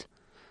valid.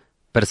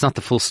 But it's not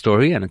the full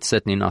story, and it's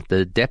certainly not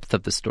the depth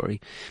of the story.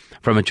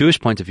 From a Jewish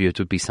point of view, it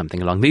would be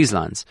something along these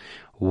lines.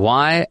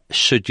 Why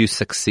should you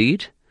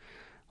succeed?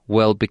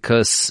 Well,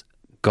 because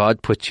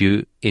God put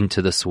you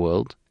into this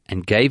world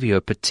and gave you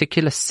a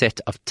particular set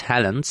of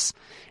talents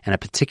and a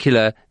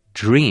particular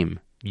dream.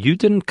 You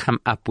didn't come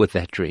up with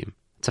that dream.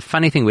 It's a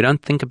funny thing. We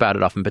don't think about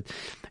it often, but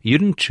you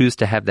didn't choose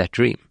to have that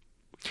dream.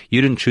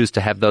 You didn't choose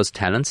to have those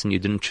talents, and you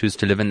didn't choose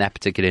to live in that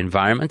particular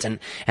environment and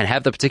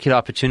have the particular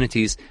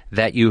opportunities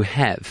that you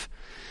have.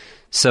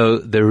 So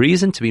the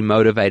reason to be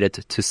motivated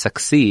to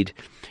succeed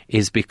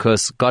is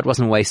because God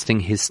wasn't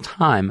wasting his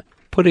time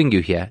putting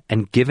you here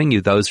and giving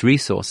you those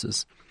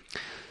resources.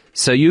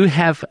 So you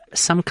have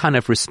some kind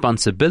of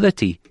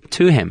responsibility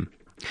to him.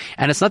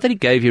 And it's not that he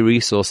gave you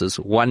resources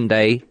one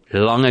day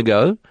long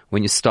ago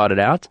when you started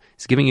out.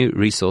 He's giving you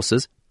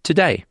resources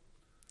today.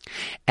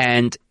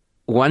 And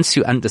once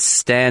you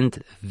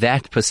understand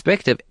that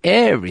perspective,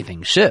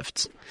 everything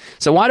shifts.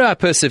 So why do I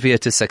persevere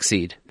to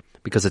succeed?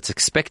 Because it's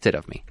expected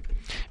of me.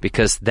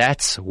 Because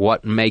that's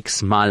what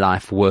makes my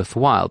life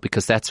worthwhile.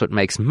 Because that's what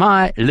makes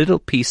my little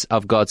piece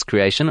of God's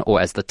creation,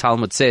 or as the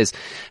Talmud says,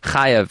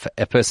 chayav,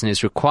 a person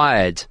is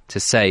required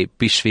to say,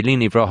 Bishvili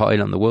nivra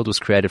ha'olam, the world was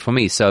created for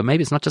me. So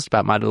maybe it's not just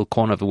about my little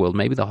corner of the world.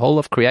 Maybe the whole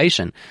of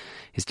creation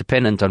is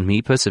dependent on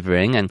me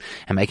persevering and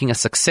making a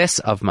success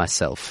of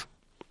myself.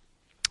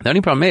 The only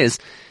problem is,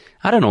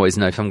 I don't always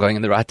know if I'm going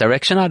in the right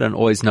direction. I don't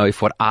always know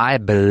if what I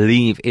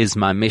believe is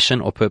my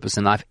mission or purpose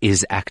in life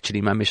is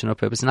actually my mission or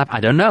purpose in life. I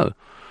don't know.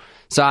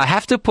 So I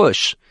have to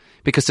push,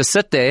 because to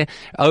sit there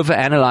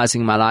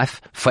over-analyzing my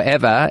life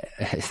forever,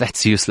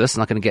 that's useless,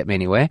 not going to get me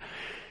anywhere.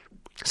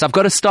 So I've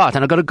got to start,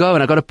 and I've got to go,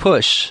 and I've got to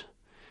push.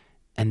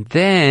 And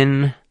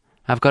then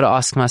I've got to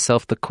ask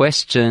myself the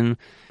question,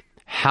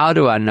 how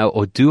do I know,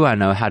 or do I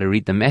know how to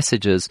read the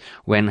messages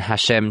when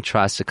Hashem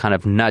tries to kind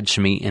of nudge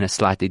me in a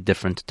slightly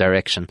different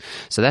direction?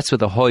 So that's where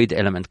the Hoid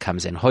element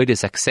comes in. Hoid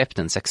is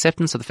acceptance.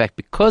 Acceptance of the fact,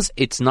 because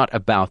it's not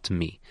about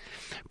me.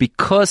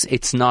 Because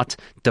it's not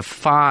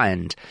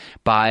defined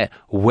by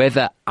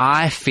whether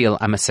I feel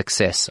I'm a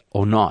success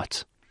or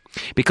not.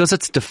 Because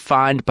it's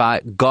defined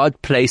by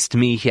God placed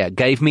me here,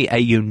 gave me a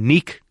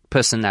unique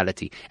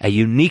personality, a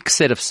unique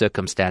set of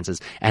circumstances,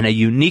 and a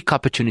unique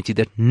opportunity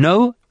that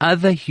no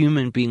other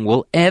human being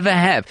will ever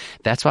have.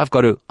 That's why I've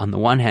got to, on the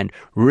one hand,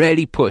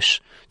 really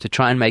push to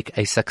try and make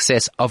a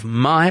success of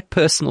my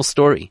personal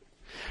story.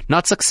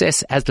 Not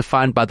success as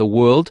defined by the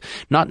world,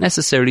 not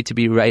necessarily to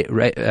be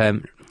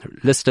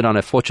listed on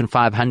a Fortune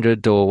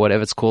 500 or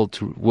whatever it's called,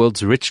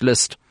 world's rich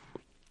list,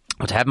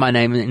 or to have my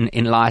name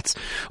in lights,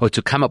 or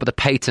to come up with a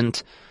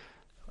patent.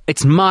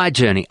 It's my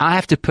journey. I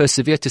have to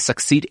persevere to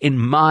succeed in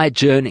my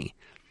journey.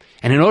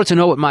 And in order to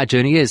know what my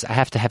journey is, I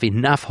have to have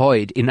enough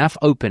hoid, enough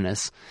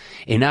openness,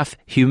 enough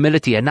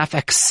humility, enough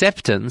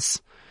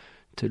acceptance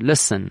to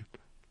listen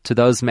to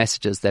those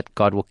messages that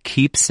God will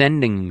keep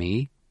sending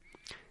me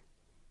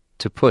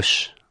to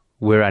push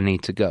where I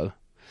need to go.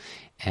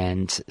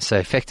 And so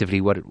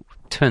effectively what it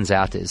turns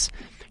out is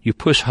you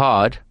push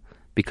hard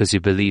because you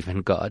believe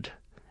in God,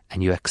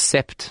 and you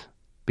accept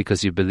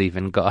because you believe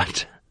in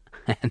God.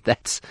 And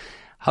that's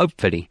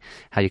hopefully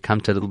how you come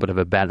to a little bit of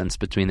a balance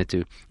between the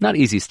two. Not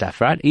easy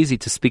stuff, right? Easy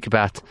to speak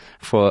about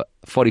for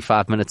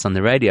 45 minutes on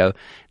the radio,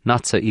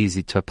 not so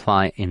easy to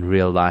apply in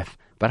real life,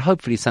 but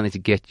hopefully something to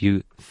get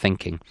you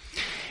thinking.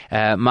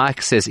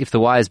 Mike says, if the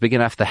why is big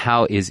enough, the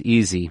how is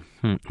easy.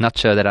 Not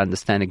sure that I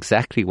understand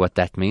exactly what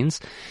that means,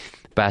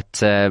 but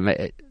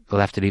we'll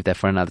have to leave that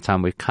for another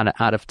time. We're kind of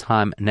out of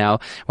time now.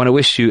 I want to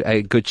wish you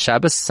a good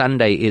Shabbos.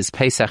 Sunday is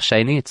Pesach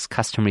Sheni. It's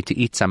customary to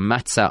eat some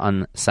matzah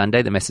on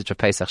Sunday. The message of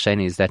Pesach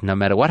Sheni is that no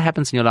matter what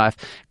happens in your life,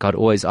 God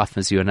always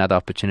offers you another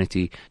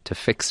opportunity to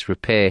fix,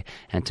 repair,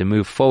 and to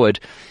move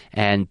forward.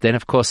 And then,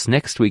 of course,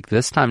 next week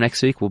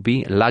will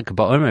be Lag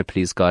BaOmer,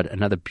 please God,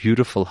 another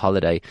beautiful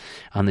holiday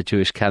on the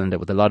Jewish calendar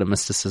with a lot of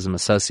mysticism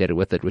associated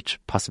with it, which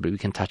possibly we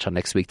can touch on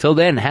next week. Till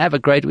then, have a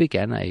great week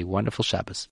and a wonderful Shabbos.